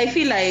feel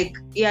like,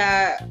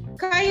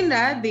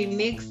 kinda they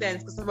make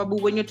sense,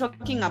 because when you're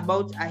talking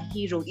about a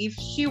hero, if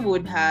she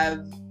would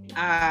have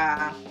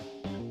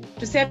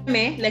to say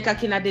like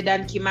Akina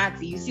Dedan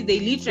Kimathi, you see, they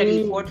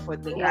literally fought for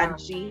the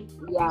country.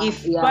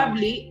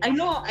 Probably,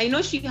 I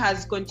know she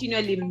has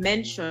continually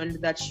mentioned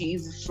that she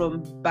is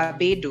from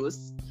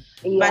Barbados,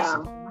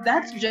 but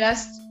that's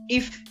just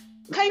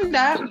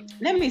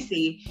let me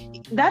say,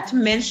 that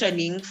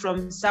mentioning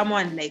from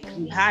someone like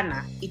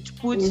Rihanna, it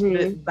puts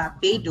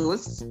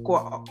Barbados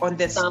on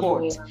the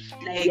spot.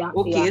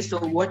 So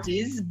what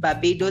is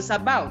Barbados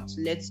about?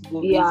 Let's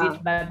go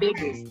visit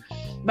Barbados.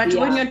 But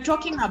when you're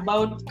talking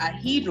about a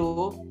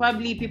hero,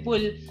 probably people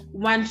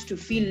want to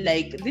feel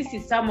like this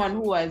is someone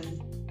who has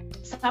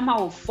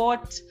somehow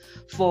fought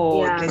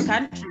for the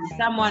country,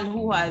 someone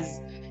who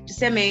has, to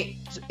say,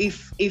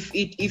 if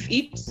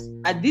it's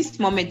at this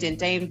moment in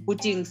time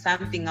putting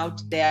something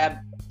out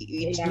there,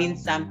 it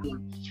means something.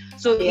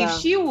 So if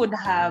she would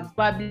have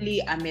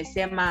probably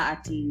amesema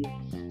ati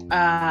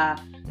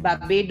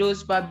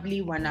Barbados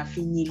probably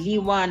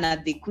wanafinyiliwa na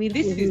the queen.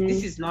 This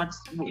is not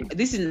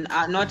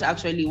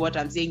actually what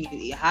I'm saying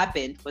it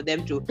happened for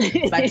them to.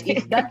 But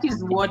if that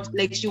is what,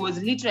 like, she was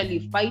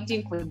literally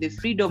fighting for the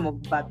freedom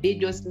of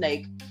Barbados,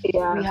 like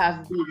we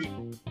have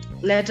been,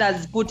 let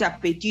us put a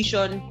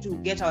petition to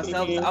get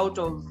ourselves out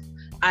of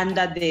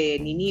under the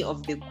nini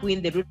of the queen,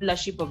 the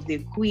rulership of the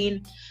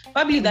queen.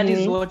 Probably that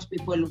is what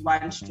people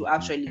want to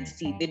actually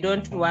see. They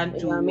don't want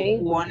to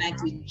honor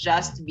it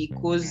just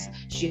because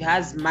she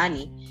has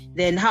money.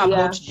 Then how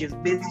about Jeff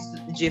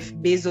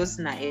Bezos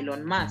na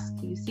Elon Musk?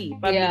 You see,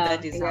 probably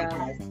that is how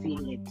I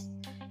feel it.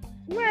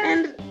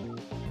 And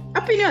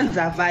opinions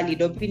are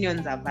valid.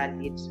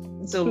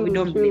 So we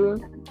don't blame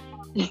them.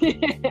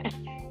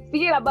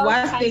 Speaking about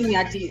one thing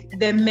that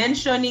the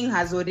mentioning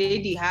has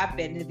already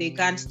happened, they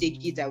can't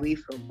take it away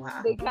from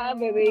her. They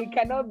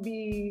cannot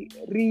be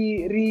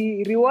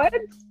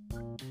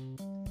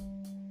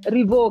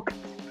revoked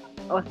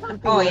or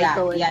something. Oh yeah.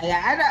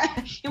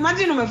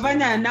 Imagine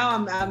umefanya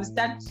now. I'm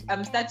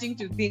starting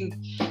to think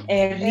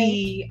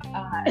redefined,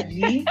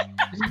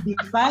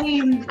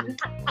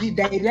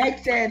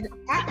 redirected.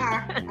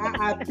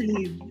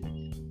 Please.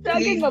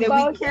 Talking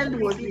about the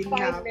weekend was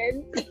enough.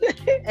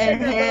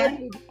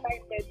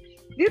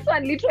 This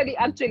one literally,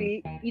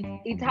 actually,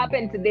 it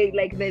happened today.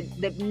 Like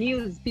the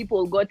news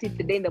people got it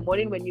today in the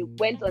morning when you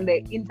went on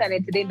the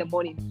internet today in the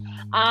morning.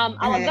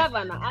 Our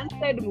governor,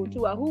 Ansted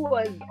Mutua, who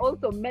was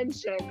also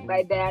mentioned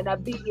by Diana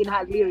B in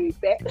her lyrics,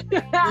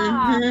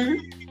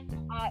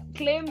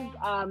 claims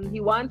he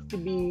was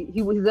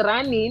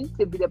running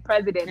to be the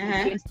president in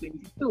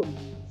 2022.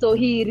 So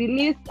he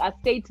released a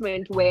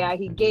statement where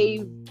he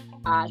gave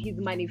his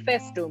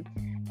manifesto,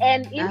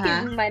 and in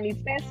his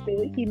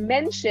manifesto he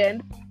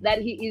mentioned that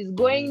he is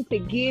going to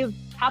give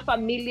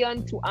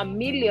 $500,000 to $1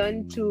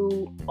 million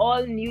to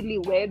all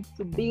newlyweds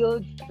to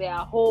build their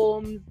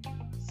homes.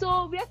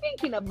 So we are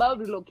thinking about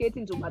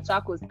relocating to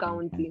Machakos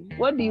County.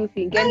 What do you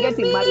think? And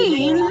getting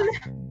married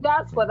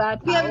just for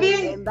that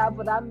and that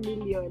for that $1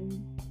 million.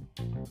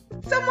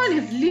 Someone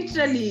is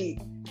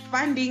literally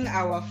funding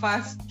our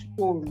first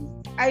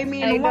home. I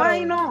mean,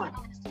 why not?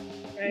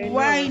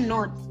 Why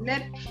not?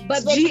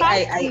 But the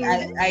catch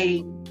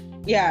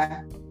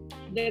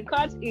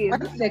is,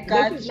 what's the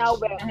catch? This is now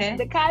where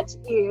the catch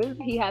is,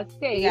 he has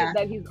said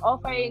that he's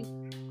offering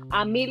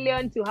 $1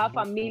 million to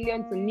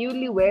 $500,000 to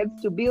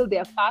newlyweds to build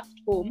their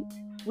first home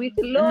with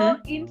low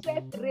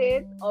interest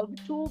rate of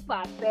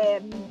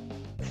 2%.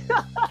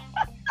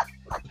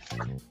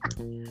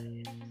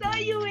 So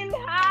you will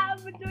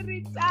have to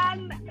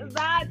return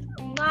that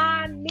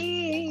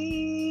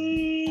money.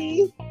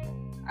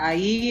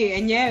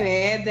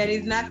 There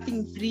is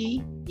nothing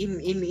free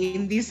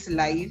in this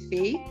life,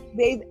 eh?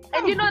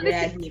 And you know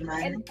this is,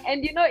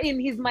 and you know, in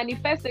his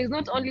manifesto, he's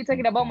not only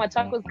talking about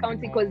Machakos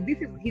County, because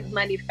this is his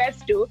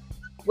manifesto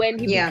when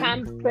he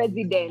becomes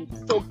president.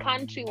 So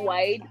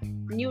countrywide,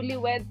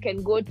 newlyweds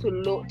can go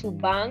to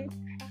banks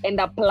and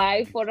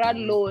apply for a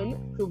loan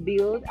to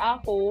build a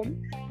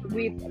home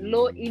with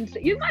low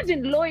interest. You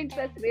imagine low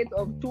interest rate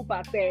of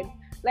 2%.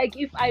 Like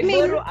if I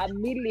borrow $1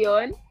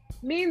 million,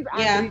 means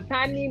I'm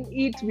returning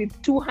it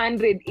with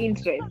 200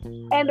 interest.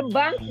 And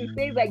banks these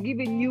days are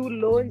giving you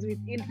loans with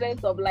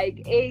interest of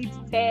like 8,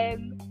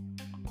 10.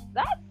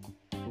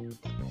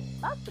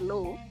 That's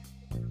low.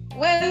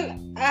 Well,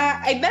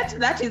 I bet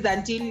that is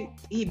until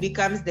he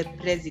becomes the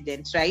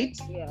president, right?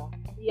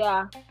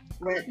 Yeah.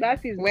 Well,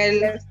 that is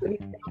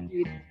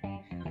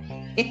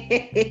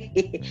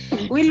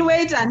we'll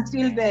wait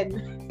until then.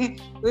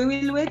 We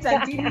will wait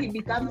until he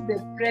becomes the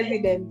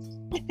president.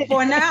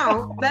 For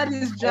now, that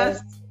is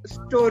just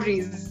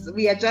stories.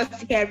 We are just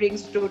hearing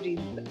stories.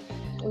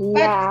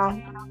 But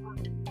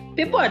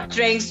people are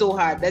trying so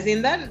hard. As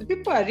in that,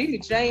 people are really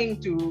trying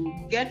to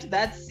get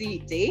that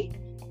seat, eh?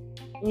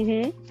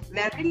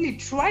 They're really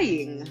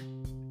trying.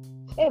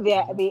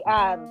 They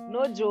are.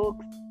 No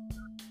jokes.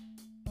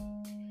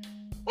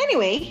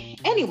 Anyway,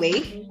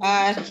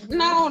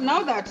 now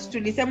that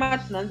tulisema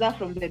tunaanza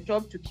from the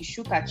top to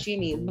kishuka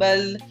chini,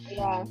 well,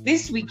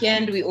 this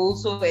weekend we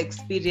also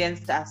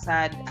experienced a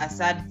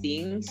sad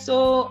thing.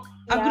 So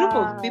a group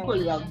of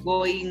people were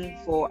going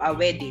for a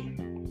wedding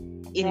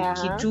in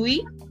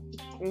Kitui.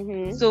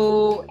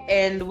 So,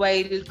 and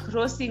while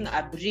crossing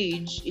a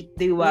bridge,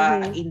 they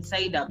were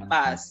inside a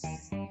bus.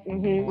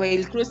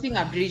 While crossing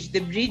a bridge, the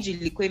bridge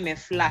ilikuwa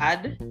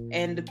imeflood,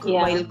 and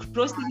while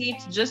crossing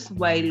it, just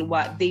while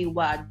they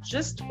were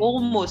just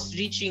almost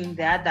reaching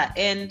the other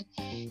end,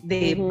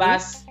 the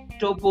bus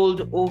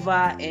toppled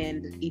over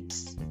and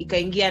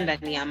ikaingia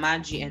ndani ya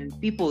maji and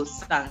people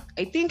sank.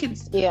 I think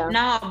it's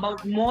now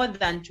about more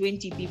than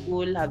 20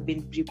 people have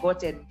been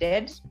reported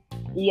dead.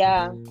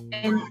 Yeah.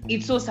 And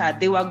it's so sad.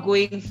 They were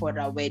going for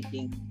a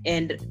wedding.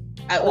 And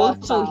I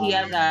also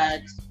hear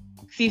that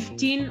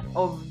 15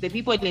 of the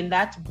people in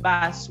that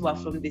bus were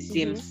from the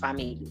same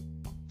family.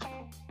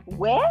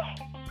 Where?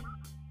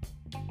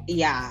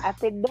 Yeah. I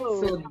said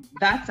no. So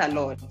that's a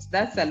lot.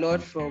 That's a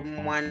lot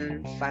from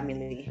one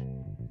family.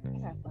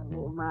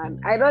 Oh man,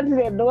 I don't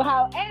even know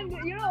how. And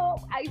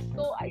I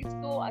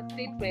saw a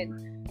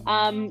statement.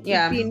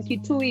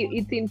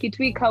 It's in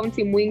Kitui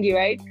County, Mwingi,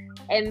 right?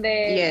 And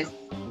the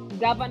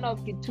governor of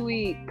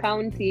Kitui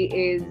County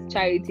is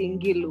Charity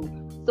Ngilu.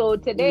 So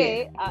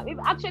today,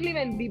 actually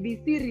even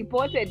BBC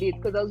reported it,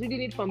 because I was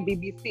reading it from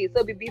BBC.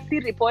 So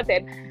BBC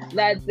reported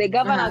that the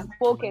governor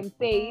spoke and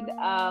said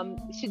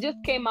she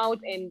just came out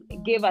and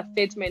gave a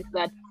statement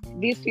that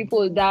these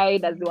people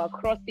died as they were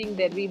crossing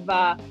the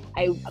river.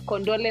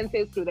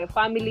 Condolences to the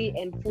family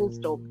and full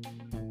stop.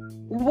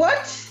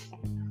 What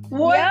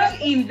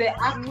in the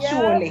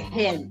actual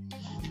hell?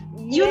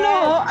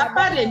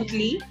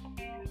 Apparently,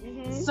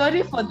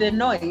 sorry for the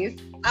noise,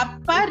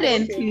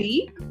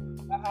 apparently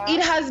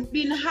it has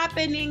been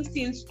happening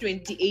since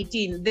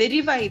 2018. The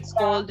river is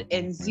called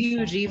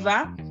Enziu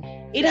River.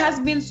 It has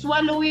been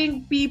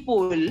swallowing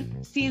people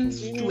since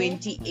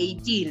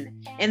 2018.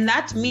 And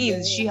that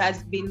means she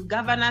has been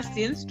governor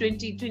since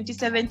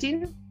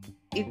 2017.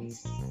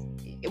 It's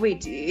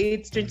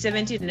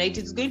 2017, right?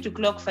 It's going to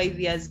clock 5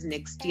 years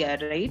next year,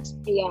 right?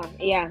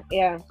 Yeah.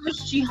 So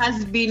she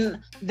has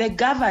been the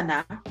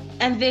governor,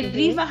 and the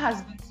river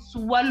has been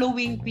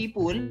swallowing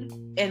people,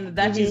 and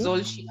that is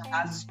all she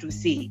has to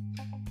say.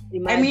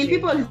 Imagine. I mean,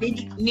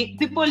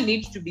 people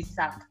need to be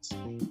sacked.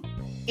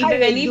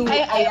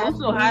 I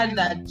also heard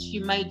that she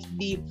might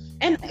be,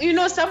 and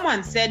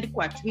someone said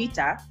kwa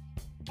Twitter,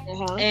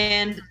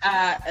 and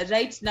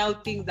right now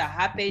things are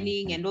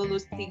happening and all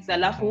those things.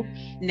 Alafu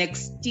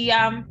next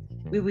year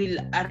we will,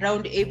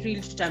 around April,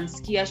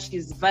 tutamsikia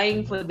she's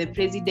vying for the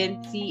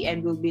presidency,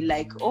 and we'll be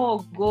like,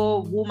 oh,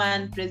 go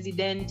woman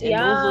president, and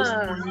all those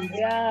things.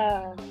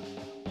 Yeah.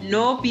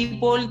 No,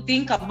 people,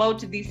 think about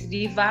this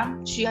river.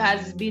 She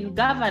has been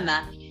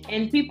governor,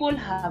 and people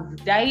have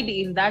died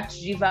in that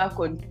river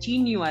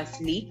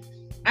continuously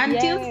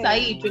until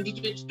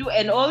 2022,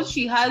 and all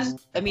she has,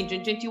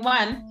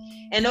 2021,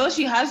 and all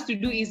she has to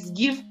do is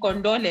give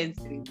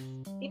condolences.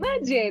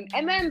 Imagine.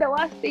 And then the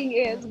worst thing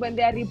is, when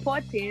they're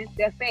reporting,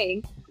 they're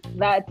saying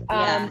that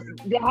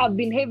there have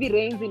been heavy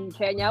rains in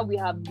Kenya. We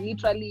have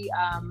literally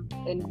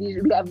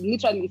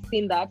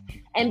seen that.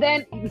 And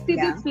then you see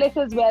these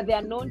places where they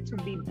are known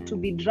to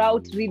be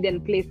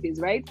drought-ridden places,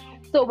 right?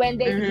 So when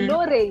there is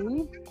no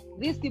rain,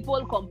 these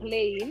people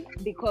complain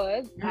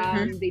because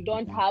they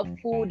don't have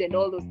food and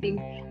all those things.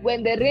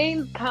 When the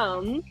rain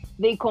comes,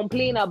 they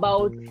complain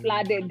about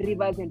flooded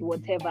rivers and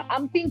whatever.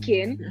 I'm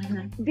thinking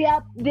they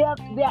are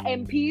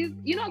MPs.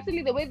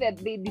 Actually the way that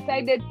they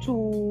decided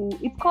to,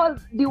 it's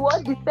called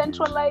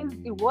decentralize,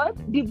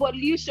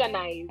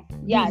 devolutionize.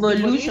 Yeah,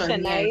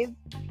 devolutionize.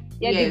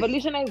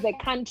 Devolutionize the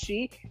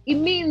country. It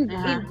means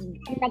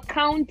in a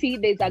county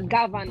there's a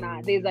governor,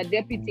 there's a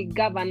deputy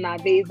governor,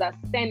 there's a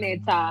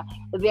senator,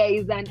 there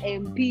is an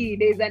MP,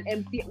 there's an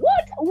MP.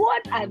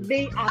 What are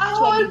they actually a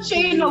whole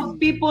chain doing? Of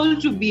people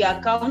to be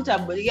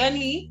accountable.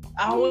 Yani,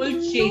 a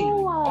whole chain.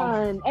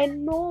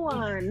 No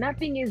one.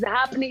 Nothing is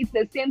happening. It's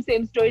the same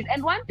stories.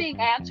 And one thing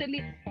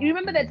you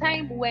remember the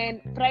time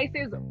when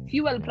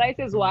fuel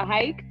prices were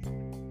hiked?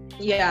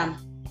 Yeah.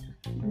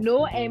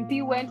 No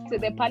MP went to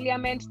the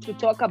parliament to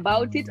talk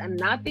about it, and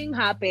nothing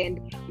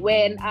happened.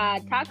 When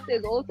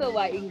taxes also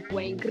were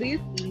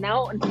increased,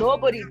 now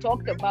nobody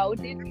talked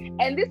about it.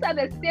 And these are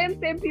the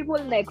same people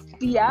next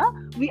year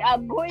we are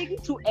going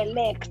to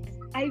elect.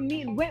 I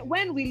mean, when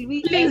will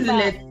we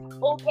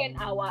open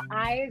our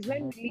eyes?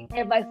 When will we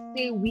ever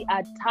say we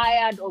are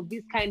tired of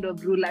this kind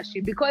of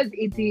rulership? Because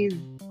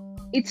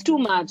it's too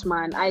much,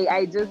 man.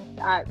 I'm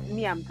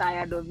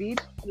tired of it.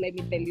 Let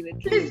me tell you the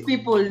truth. These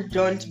people,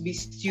 don't be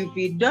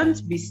stupid.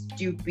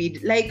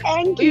 Like,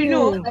 thank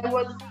you.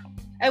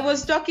 I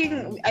was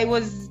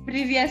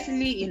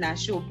previously in a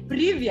show.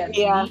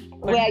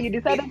 Where you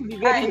decided to be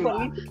very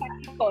politically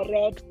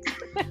correct.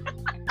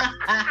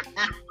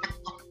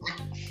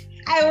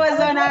 I was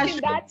on watching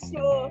that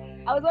show.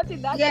 I was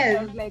watching that show.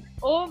 I was like,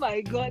 oh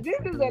my God, this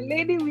is a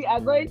lady we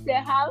are going to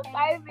have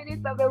 5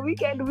 minutes of the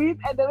weekend with,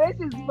 and the way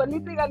she's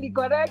politically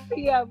correct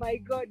here. My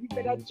God, you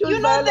better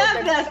choose.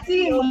 They're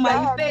seeing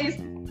my face.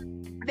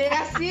 They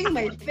are seeing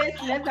my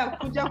face. Leta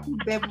kuja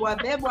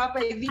kubebwa hapa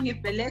hivi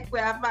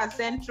nipelekwe hapa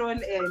Central,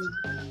 and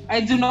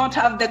I do not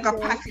have the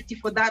capacity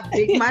for that,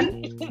 big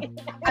man.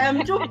 I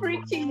am too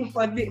pretty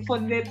for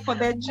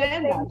the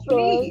gender,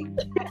 please.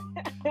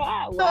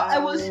 Wow. So I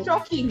was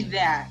talking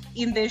there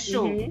in the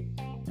show,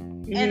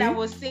 and I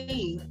was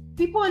saying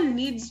people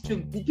needs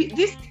to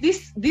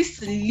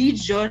this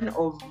legion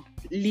of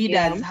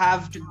leaders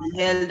have to be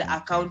held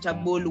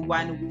accountable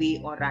one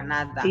way or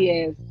another.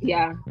 Yes,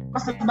 yeah.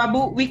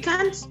 Babu, we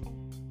can't,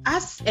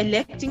 us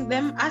electing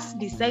them, us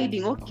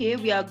deciding, okay,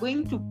 we are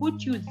going to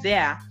put you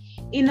there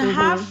in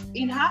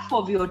half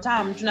of your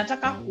term.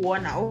 Tunataka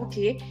kuona,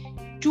 okay,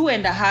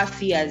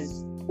 2.5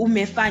 years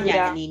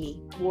umefanya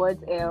nini? What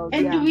else?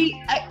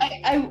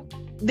 And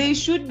there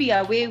should be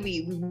a way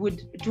we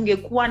would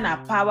tungekuwa na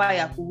power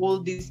ya to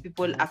hold these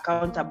people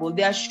accountable.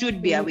 There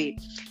should be a way.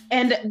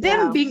 And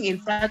them being in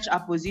such a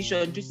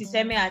position,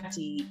 tusiseme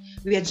ati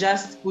we are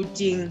just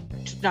putting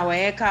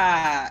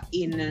tunaweka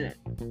in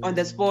on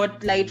the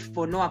spotlight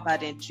for no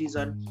apparent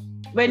reason.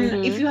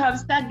 When if you have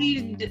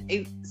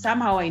studied,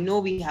 somehow I know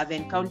we have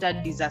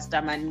encountered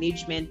disaster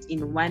management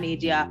in one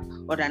area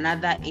or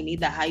another in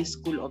either high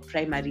school or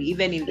primary,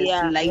 even in the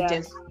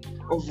slightest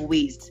of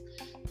ways.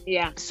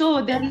 Yeah.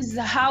 So that is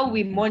how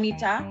we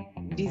monitor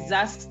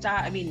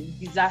disaster,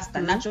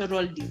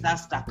 natural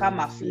disaster,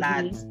 kama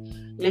floods.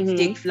 Let's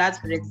take floods,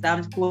 for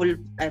example,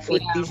 for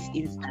this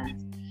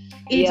instance.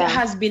 It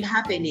has been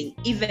happening,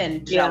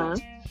 even drought.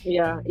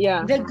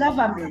 The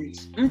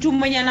government, mtu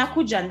mwenye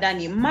anakuja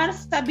ndani,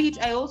 Marsabit,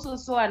 I also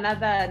saw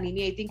another,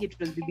 I think it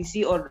was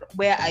BBC or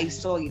where I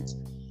saw it.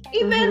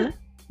 Even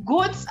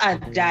goats are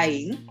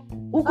dying,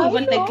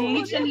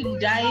 literally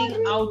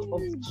dying out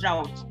of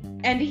drought.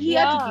 And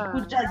here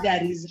Tukikuta,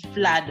 there is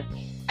flood.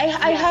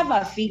 I have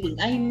a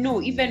feeling, I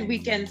know, even we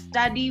can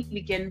study,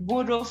 we can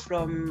borrow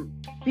from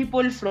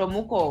people from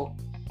Uko,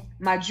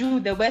 Maju,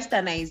 the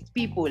westernized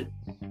people.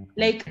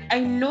 Like, I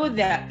know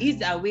there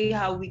is a way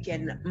how we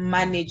can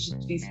manage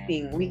this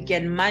thing. We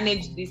can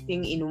manage this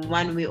thing in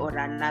one way or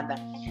another.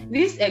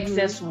 This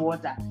excess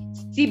water,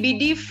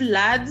 CBD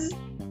floods,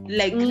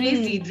 like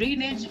crazy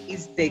drainage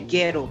is the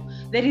ghetto.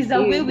 There is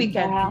a way we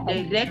can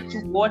direct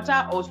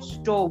water or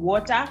store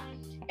water.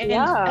 And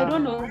I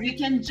don't know, we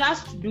can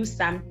just do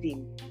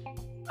something.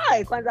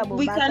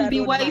 We can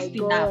be wise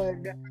enough.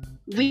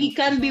 We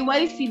can be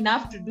wise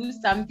enough to do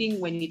something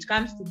when it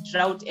comes to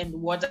drought and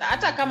water.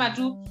 Hata kama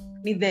tu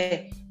ni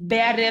the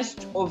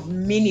barest of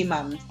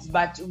minimums,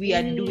 but we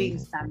are doing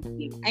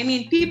something. I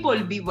mean,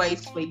 people, be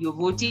wise when you're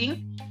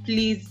voting.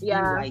 Please be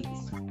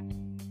wise.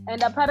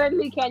 And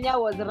apparently Kenya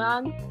was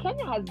ranked.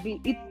 Kenya has been,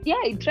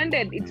 it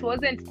trended. It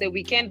wasn't the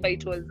weekend, but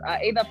it was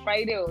either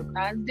Friday or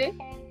Thursday.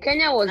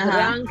 Kenya was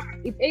ranked,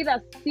 it's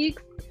either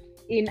 6th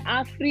in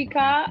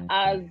Africa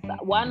as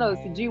one of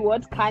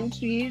what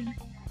countries.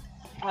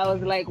 I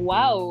was like,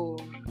 wow.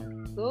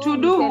 So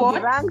to do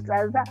what? Ranked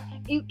as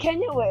in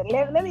Kenya,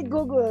 let me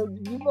Google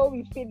before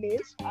we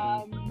finish.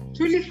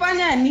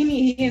 Tulifanya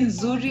nini hii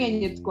nzuri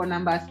yenye tuko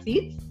number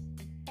 6?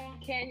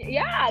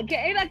 Kenya,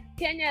 either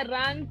Kenya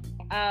ranked,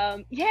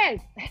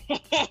 yes.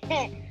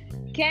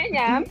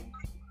 Kenya,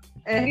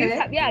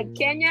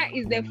 Kenya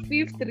is the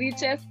 5th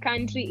richest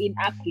country in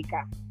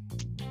Africa.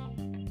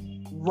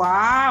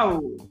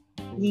 Wow.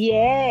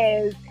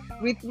 Yes,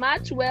 with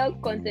much wealth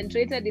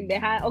concentrated in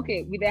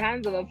with the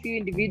hands of a few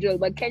individuals,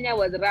 but Kenya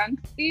was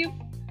ranked 5th,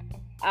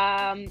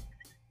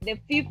 the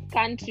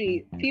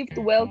 5th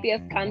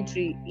wealthiest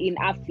country in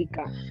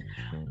Africa.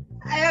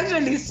 I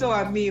actually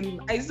saw a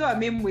meme. I saw a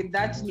meme with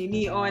that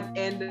Nini on,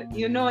 and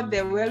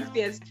the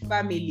wealthiest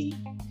family.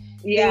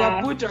 They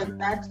were put on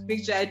that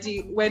picture.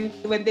 When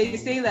they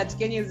say that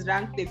Kenya is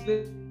ranked the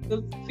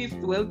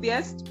 5th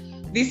wealthiest,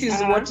 this is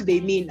what they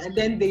mean. And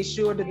then they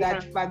showed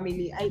that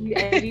family. I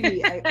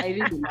really laughed.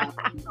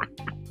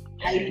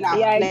 I laughed.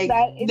 Yeah,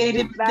 they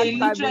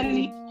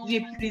literally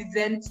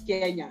represent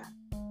Kenya.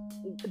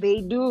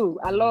 They do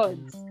a lot.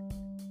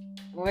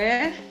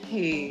 Well,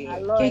 hey,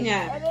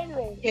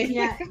 Kenya.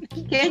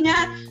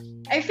 Kenya.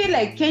 I feel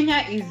like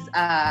Kenya is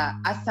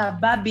a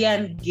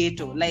suburban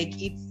ghetto. Like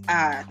it's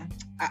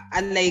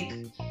like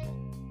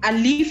a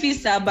leafy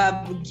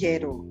suburb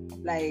ghetto.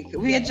 Like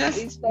we're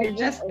just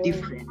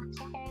different.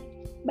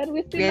 But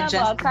we still love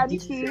our country.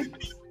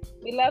 Different.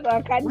 We love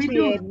our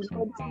country and we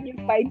continue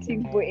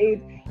fighting for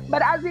it.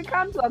 But as we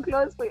come to a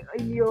close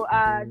in your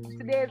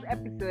today's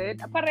episode,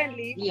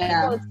 apparently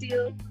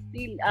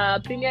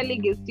Premier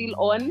League is still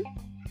on.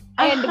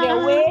 And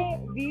the way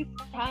these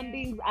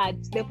standings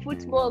the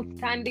football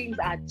standings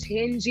are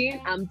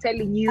changing, I'm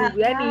telling you,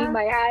 really,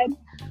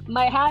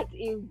 my heart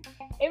is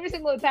every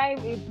single time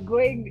it's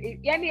going.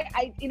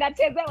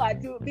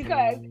 Inacheza too,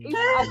 because if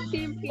a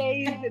team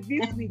plays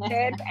this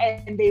weekend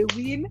and they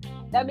win,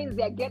 that means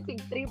they're getting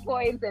 3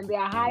 points and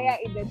they're higher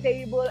in the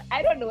table.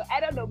 I don't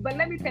know. But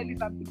let me tell you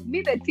something.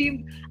 Me, the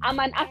team, I'm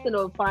an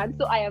Arsenal fan,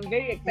 so I am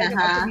very excited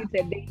about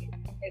today.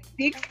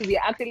 The 6th,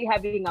 we're actually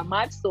having a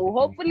match, so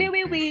hopefully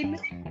we win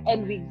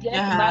and we get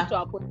back to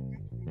our position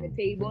in the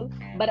table.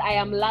 But I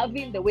am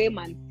loving the way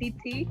Man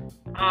City,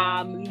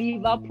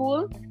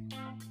 Liverpool,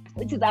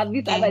 which is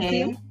this other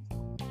team.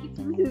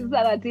 This is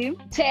other team.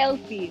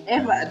 Chelsea.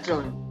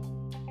 Everton.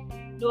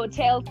 No,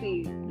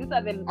 Chelsea. These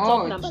are the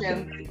top number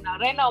 2. Now,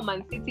 right now,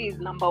 Man City is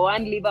number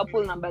 1,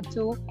 Liverpool number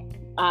 2,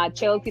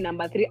 Chelsea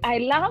number 3. I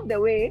love the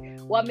way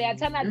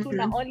wameachana tu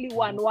na only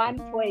 1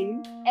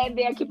 point and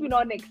they are keeping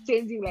on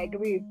exchanging like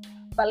this.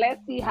 But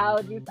let's see how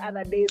these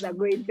other days are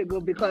going to go,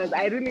 because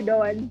I really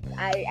don't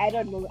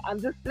know.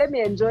 Let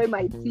me enjoy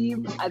my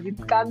team as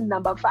it comes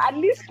number 5, at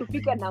least to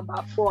pick a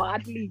number 4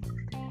 at least.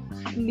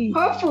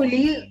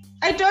 Hopefully,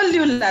 I told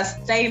you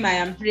last time I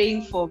am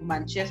praying for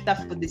Manchester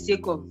for the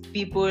sake of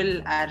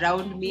people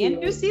around me,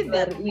 and you see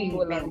they're doing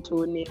well.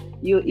 Antonia.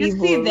 You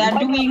see they're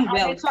doing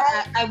well, so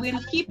I will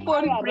keep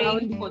on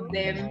praying for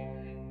them.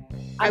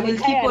 I will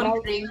keep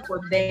on praying for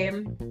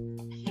them.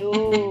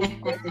 No,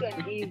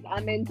 question is,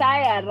 I'm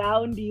entire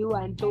around you,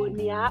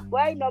 Antonia.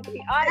 Why not? Are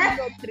you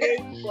not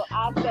praying for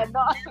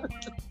Arsenal?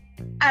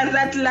 And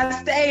that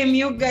last time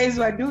you guys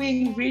were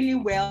doing really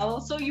well,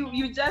 so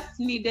you just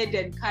needed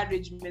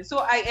encouragement.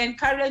 So I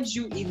encourage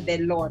you in the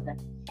Lord.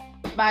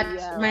 But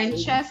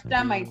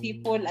Manchester, my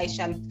people, I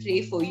shall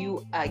pray for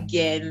you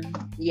again.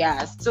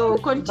 Yeah. So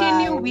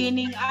continue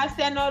winning.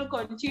 Arsenal,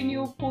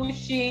 continue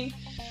pushing.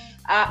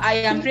 I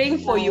am praying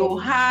for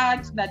your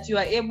heart that you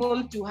are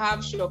able to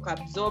have shock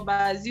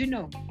absorbers.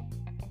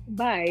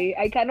 Bye.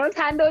 I cannot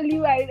handle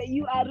you.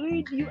 You are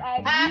ruining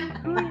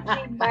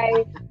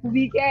my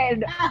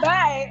weekend.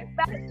 Bye.